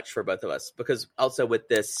it's too much for both of us, because also we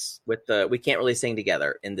can't really sing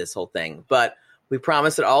together in this whole thing. But we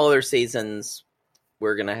promised that all other seasons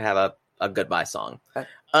we're gonna have a goodbye song.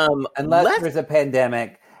 Unless there's a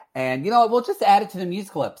pandemic, and you know what, we'll just add it to the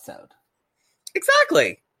musical episode.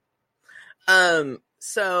 Exactly.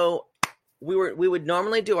 So we would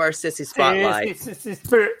normally do our Sissy Spotlight.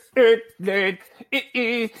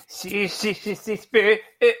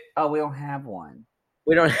 Oh, we don't have one.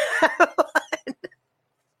 We don't have one.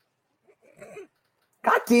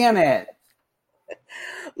 God damn it.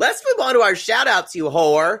 Let's move on to our shout outs, you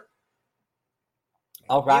whore.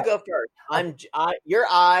 All right. You go first. You're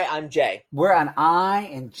I, I'm Jay. We're on I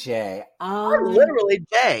and J. I'm literally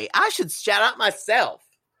Jay. I should shout out myself.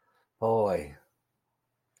 Boy.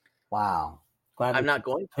 Wow. Glad I'm not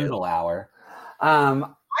going to. Poodle hour. I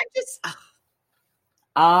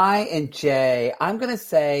and J. I'm going to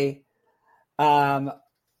say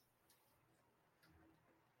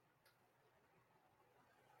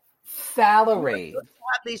Valerie. Let's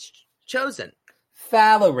have these chosen.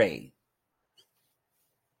 Valerie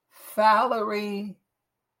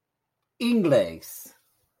Inglis.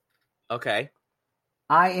 Okay.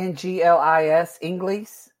 Inglis.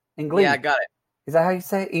 Inglis. Yeah, I got it. Is that how you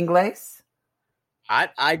say it? Inglis?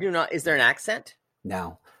 I do not. Is there an accent?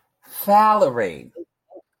 No. Valerie.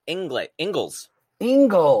 Ingles.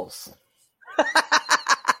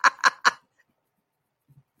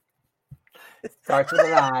 Starts with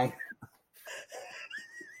an I.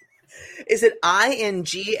 Is it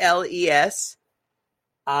Ingles? Inglis.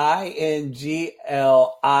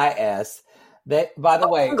 They, by the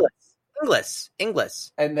way,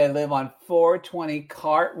 Inglis. And they live on 420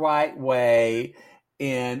 Cartwright Way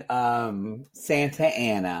in Santa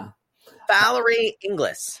Ana. Valerie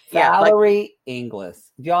Inglis. Valerie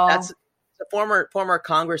Inglis. Y'all. That's the former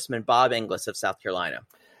Congressman Bob Inglis of South Carolina.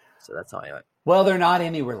 So that's how I know it. Well, they're not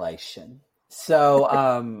any relation.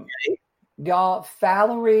 So, y'all,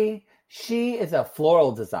 Valerie, she is a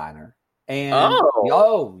floral designer. And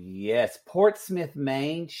yes, Portsmouth,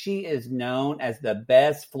 Maine. She is known as the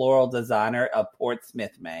best floral designer of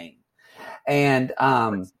Portsmouth, Maine. And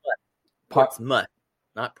Portsmouth,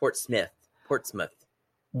 not Portsmouth. Portsmouth.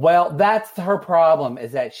 Well, that's her problem,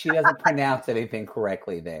 is that she doesn't pronounce anything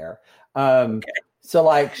correctly there. So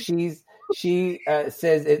like she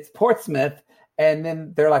says it's Portsmouth, and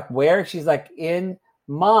then they're like, where? She's like, in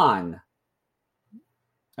Mon.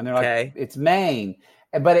 And they're like, it's Maine.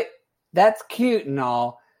 But that's cute and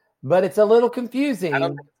all, but it's a little confusing. I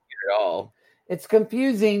don't think it's cute at all. It's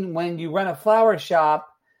confusing when you run a flower shop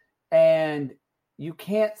and you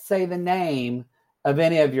can't say the name of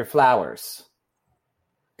any of your flowers.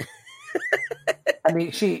 I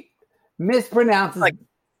mean, she mispronounces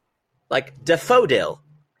like daffodil.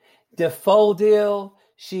 Daffodil.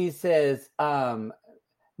 She says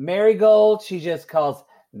marigold. She just calls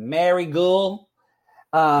marigold.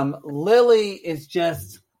 Lily is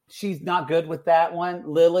just, she's not good with that one.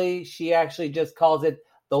 Lily, she actually just calls it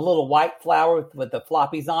the little white flower with the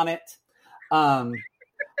floppies on it.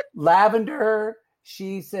 Lavender,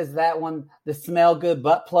 she says that one, the smell good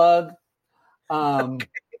butt plug.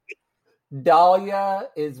 Dahlia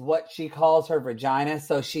is what she calls her vagina.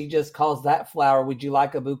 So she just calls that flower, would you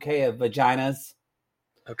like a bouquet of vaginas?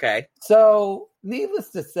 Okay. So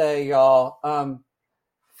needless to say, y'all,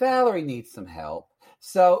 Valerie needs some help.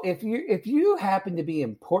 So if you happen to be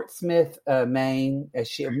in Portsmouth, Maine, as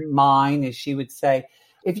she would say,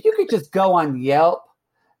 if you could just go on Yelp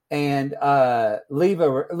and leave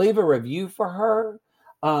a review for her,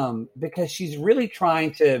 because she's really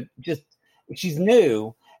trying to she's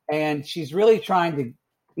new and she's really trying to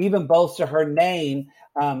even bolster her name.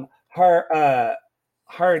 The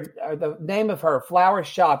name of her flower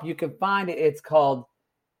shop, you can find it. It's called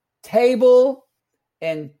Table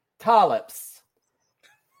and Tulips.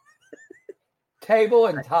 Table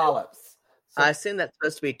and Tulips. So, I assume that's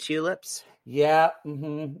supposed to be tulips. Yeah.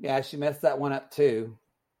 Mm-hmm. Yeah, she messed that one up too.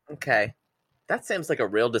 Okay. That seems like a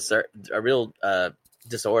real disorder.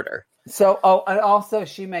 So, and also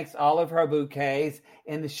she makes all of her bouquets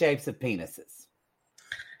in the shapes of penises.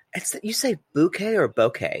 You say bouquet or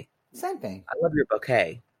bouquet? Same thing. I love your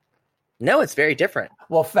bouquet. No, it's very different.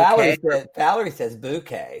 Well, Valerie says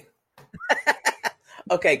bouquet.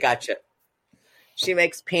 Okay, gotcha. She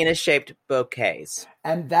makes penis-shaped bouquets.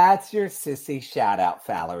 And that's your sissy shout-out,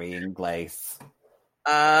 Valerie Inglis.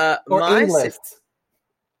 Or Inglis.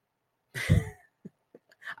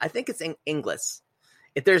 I think it's Inglis.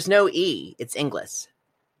 If there's no E, it's Inglis.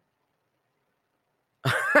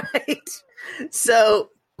 All right.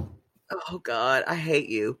 So, oh God, I hate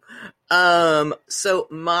you. So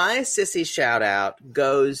my sissy shout-out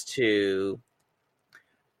goes to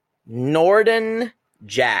Norden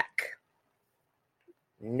Jack.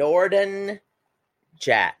 Norden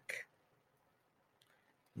Jack.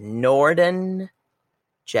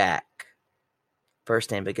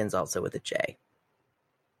 First name begins also with a J.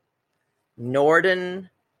 Norden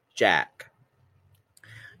Jack.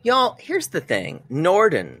 Y'all, here's the thing.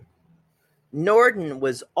 Norden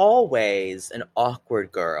was always an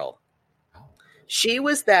awkward girl. She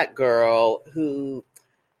was that girl who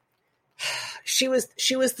she was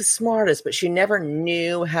the smartest, but she never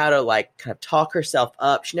knew how to kind of talk herself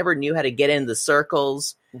up. She never knew how to get into the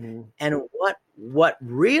circles. Mm-hmm. And what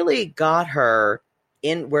really got her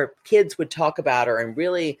in where kids would talk about her and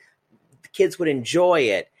really the kids would enjoy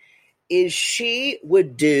it is she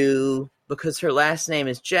would do, because her last name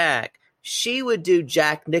is Jack, she would do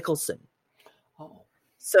Jack Nicholson. Oh.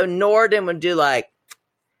 So Norden would do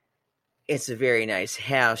it's a very nice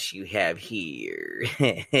house you have here.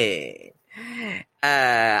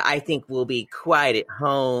 I think we'll be quite at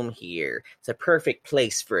home here. It's a perfect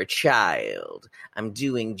place for a child. I'm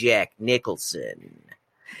doing Jack Nicholson.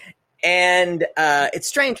 And it's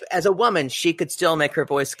strange. As a woman, she could still make her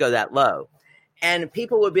voice go that low. And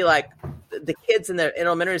people would be like, the kids in the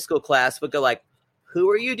elementary school class would go like, who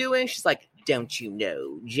are you doing? She's like, don't you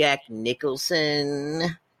know, Jack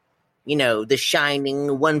Nicholson? You know, The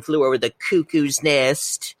Shining, One Flew Over the Cuckoo's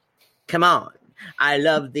Nest. Come on. I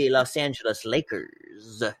love the Los Angeles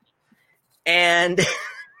Lakers. And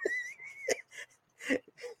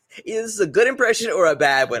is this a good impression or a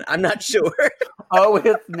bad one? I'm not sure. Oh,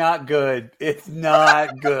 it's not good. It's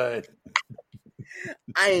not good.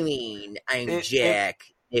 I mean, I'm Jack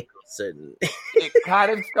Nicholson. It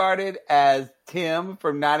kind of started as Tim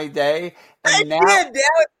from 90 Day. And now it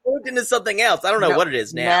moved into something else. I don't know what it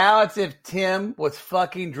is now. Now it's if Tim was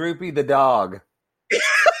fucking Droopy the dog.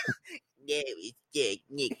 There is Jack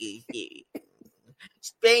Nicholson.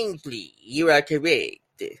 Strangely, you are correct.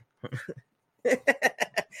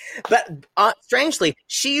 But strangely,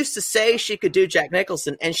 she used to say she could do Jack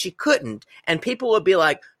Nicholson, and she couldn't. And people would be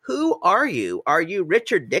like, "Who are you? Are you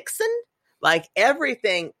Richard Nixon?" Like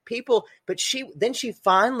everything, people. But she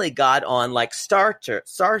finally got on like Star I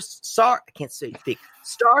can't speak.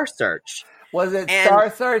 Star Search. Was it Star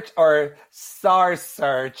Search or Star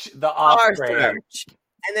Search? The offspring. Search.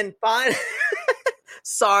 And then finally,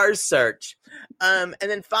 SARS Search. And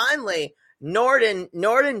then finally,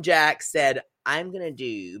 Norton Jack said, "I'm going to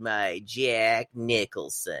do my Jack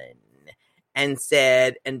Nicholson." And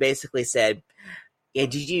basically said, "Yeah,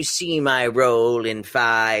 did you see my role in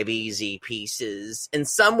 5 Easy Pieces?" And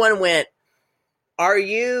someone went, Are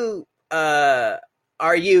you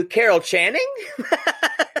Carol Channing?"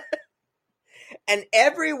 And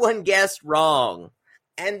everyone guessed wrong.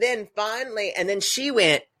 And then she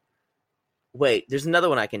went, "Wait, there's another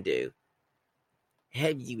one I can do.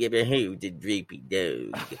 Have you ever heard of Droopy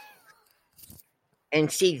Dog?"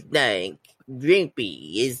 And she's like,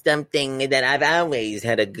 "Droopy is something that I've always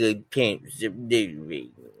had a good chance of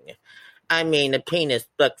doing. I mean, a penis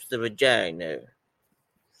fucks the vagina."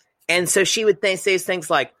 And so she would say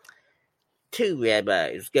things like, 2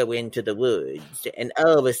 rabbis go into the woods and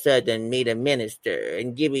all of a sudden meet a minister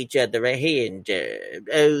and give each other a hand job.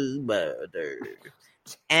 Oh, mother.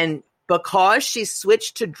 And because she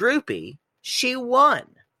switched to Droopy, she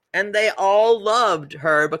won. And they all loved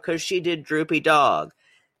her because she did Droopy Dog.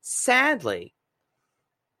 Sadly,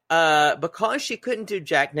 because she couldn't do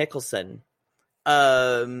Jack Nicholson,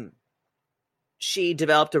 she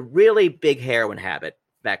developed a really big heroin habit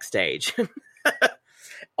backstage.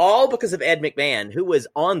 All because of Ed McMahon, who was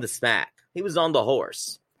on the smack. He was on the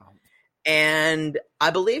horse. And I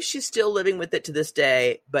believe she's still living with it to this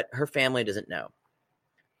day, but her family doesn't know.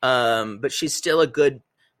 But she's still a good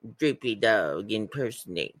Droopy Dog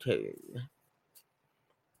impersonator.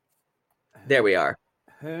 There we are.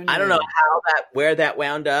 I don't know where that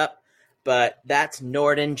wound up, but that's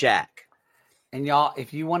Norton Jack. And y'all,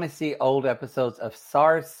 if you want to see old episodes of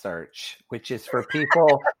SARS Search, which is for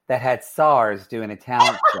people that had SARS doing a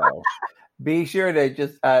talent show, be sure to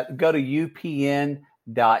just go to upn.net.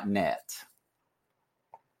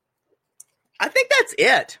 I think that's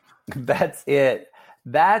it. That's it.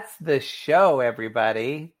 That's the show,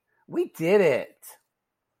 everybody. We did it.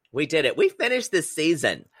 We did it. We finished this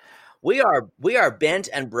season. We are bent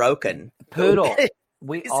and broken. Poodle.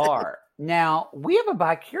 We are. Now, we have a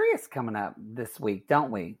Bi-Curious coming up this week,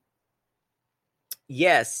 don't we?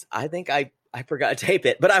 Yes. I think I forgot to tape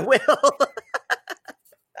it, but I will.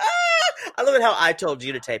 I love it how I told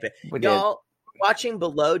you to tape it. Y'all, watching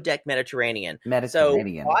Below Deck Mediterranean. So watch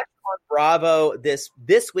on Bravo this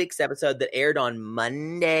week's episode that aired on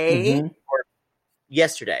Monday or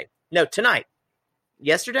yesterday. No, tonight.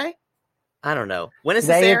 Yesterday? I don't know. When is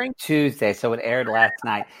this airing? Tuesday, so it aired last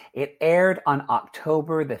night. It aired on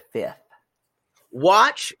October the 5th.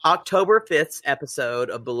 Watch October 5th's episode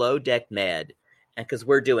of Below Deck Med, and because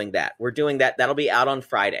we're doing that. That'll be out on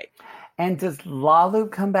Friday. And does Lalu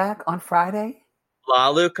come back on Friday?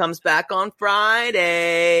 Lalu comes back on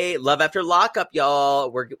Friday. Love After Lockup,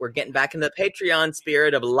 y'all. We're getting back in the Patreon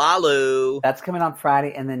spirit of Lalu. That's coming on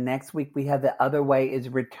Friday, and then next week we have The Other Way is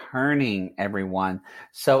returning, everyone.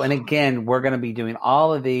 So, and again, we're going to be doing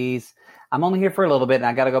all of these. I'm only here for a little bit, and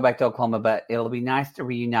I got to go back to Oklahoma, but it'll be nice to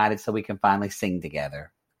reunite it so we can finally sing together.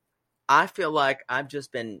 I feel like I've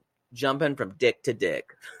just been jumping from dick to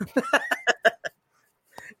dick.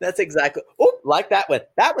 That's exactly. Oh, like that one.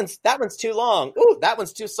 That one's too long. Ooh, that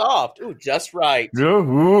one's too soft. Ooh, just right.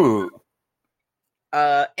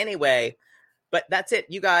 Anyway, but that's it,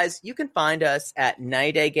 you guys. You can find us at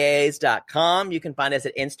 90daygays.com. You can find us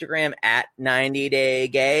at Instagram at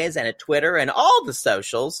 90daygays and at Twitter and all the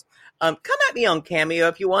socials. Come at me on Cameo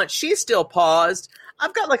if you want. She's still paused.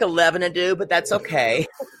 I've got like 11 to do, but that's okay.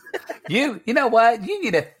 You know what? You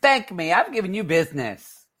need to thank me. I've given you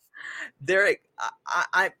business. Derek,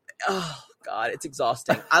 oh God, it's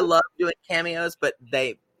exhausting. I love doing cameos, but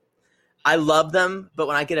I love them, but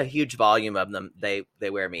when I get a huge volume of them, they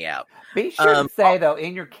wear me out. Be sure to say, though,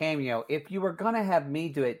 in your cameo, if you were going to have me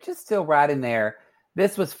do it, just still right in there,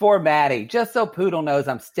 this was for Maddie, just so Poodle knows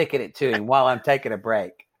I'm sticking it to him while I'm taking a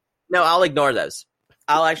break. No, I'll ignore those.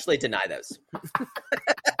 I'll actually deny those.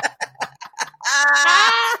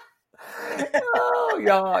 Oh,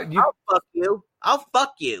 y'all. I'll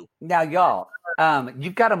fuck you. Now, y'all,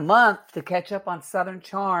 you've got a month to catch up on Southern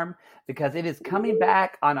Charm because it is coming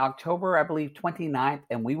back on October, I believe, 29th,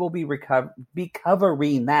 and we will be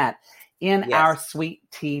covering that in our Sweet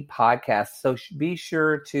Tea podcast. So be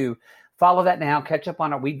sure to follow that now. Catch up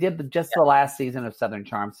on it. We did the last season of Southern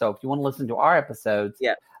Charm. So if you want to listen to our episodes,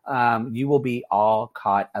 you will be all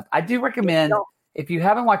caught up. I do recommend, if you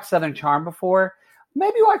haven't watched Southern Charm before,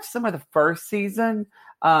 maybe watch some of the first season.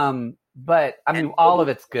 But I mean, all of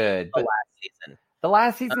it's good. But the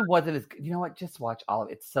last season wasn't as good. You know what? Just watch all of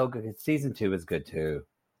it. It's so good. Season 2 is good too.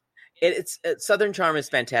 It's Southern Charm is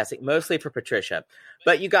fantastic, mostly for Patricia.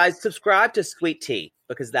 But you guys subscribe to Sweet Tea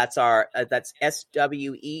because that's our that's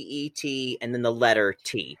SWEET and then the letter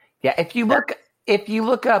T. Yeah, if you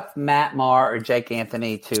look up Matt Maher or Jake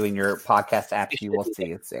Anthony too in your podcast apps, you will see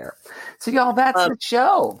it's there. So y'all, that's the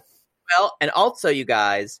show. Well, and also you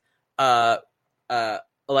guys,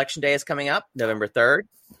 Election Day is coming up, November 3rd.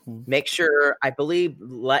 Make sure, I believe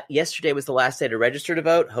yesterday was the last day to register to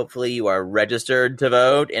vote. Hopefully you are registered to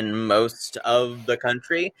vote in most of the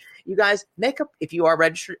country. You guys, if you are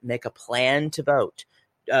registered, make a plan to vote.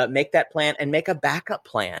 Make that plan and make a backup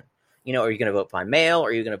plan. You know, are you going to vote by mail?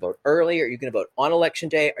 Are you going to vote early? Are you going to vote on Election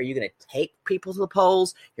Day? Are you going to take people to the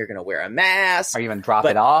polls? You're going to wear a mask? Are you going to drop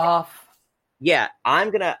it off? Yeah,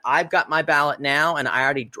 I've got my ballot now, and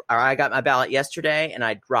I got my ballot yesterday, and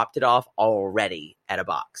I dropped it off already at a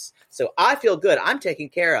box. So I feel good. I'm taken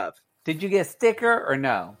care of. Did you get a sticker or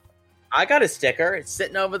no? I got a sticker. It's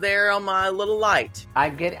sitting over there on my little light.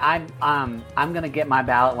 I'm gonna get my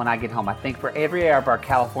ballot when I get home. I think for every of our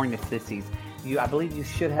California sissies, I believe you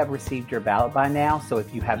should have received your ballot by now. So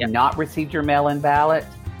if you have not received your mail-in ballot,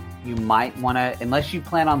 you might want to, unless you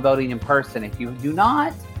plan on voting in person. If you do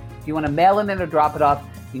not, if you want to mail it in or drop it off,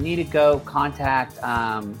 you need to go contact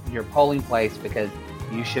your polling place because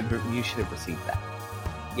you should have received that.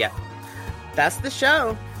 Yeah. That's the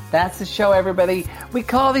show. That's the show, everybody. We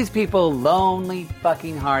call these people lonely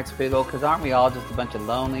fucking hearts, Fiddle, because aren't we all just a bunch of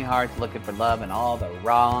lonely hearts looking for love in all the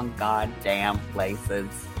wrong goddamn places?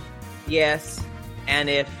 Yes. And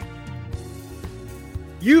if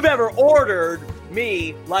you've ever ordered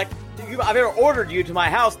me, I've ever ordered you to my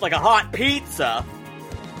house like a hot pizza,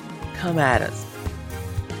 come at us.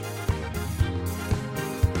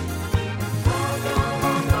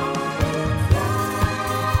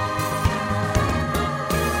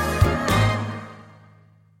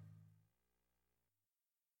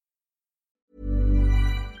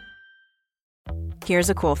 Here's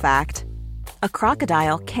a cool fact. A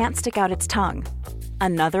crocodile can't stick out its tongue.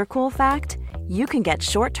 Another cool fact, you can get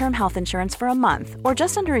short-term health insurance for a month or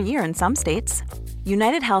just under a year in some states.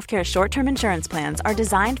 United Healthcare short-term insurance plans are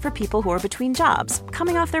designed for people who are between jobs,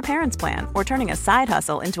 coming off their parents' plan, or turning a side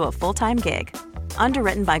hustle into a full-time gig.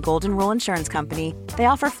 Underwritten by Golden Rule Insurance Company, they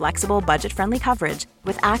offer flexible, budget-friendly coverage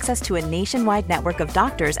with access to a nationwide network of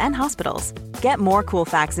doctors and hospitals. Get more cool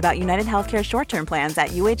facts about United Healthcare short-term plans at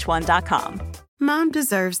uh1.com. Mom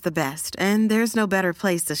deserves the best, and there's no better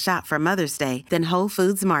place to shop for Mother's Day than Whole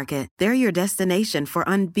Foods Market. They're your destination for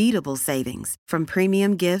unbeatable savings, from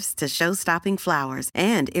premium gifts to show-stopping flowers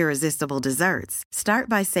and irresistible desserts. Start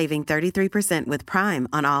by saving 33% with Prime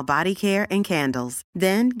on all body care and candles.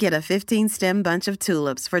 Then get a 15-stem bunch of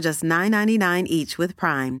tulips for just $9.99 each with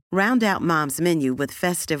Prime. Round out Mom's menu with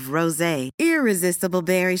festive rosé, irresistible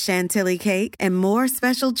berry chantilly cake, and more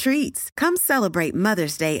special treats. Come celebrate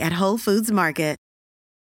Mother's Day at Whole Foods Market.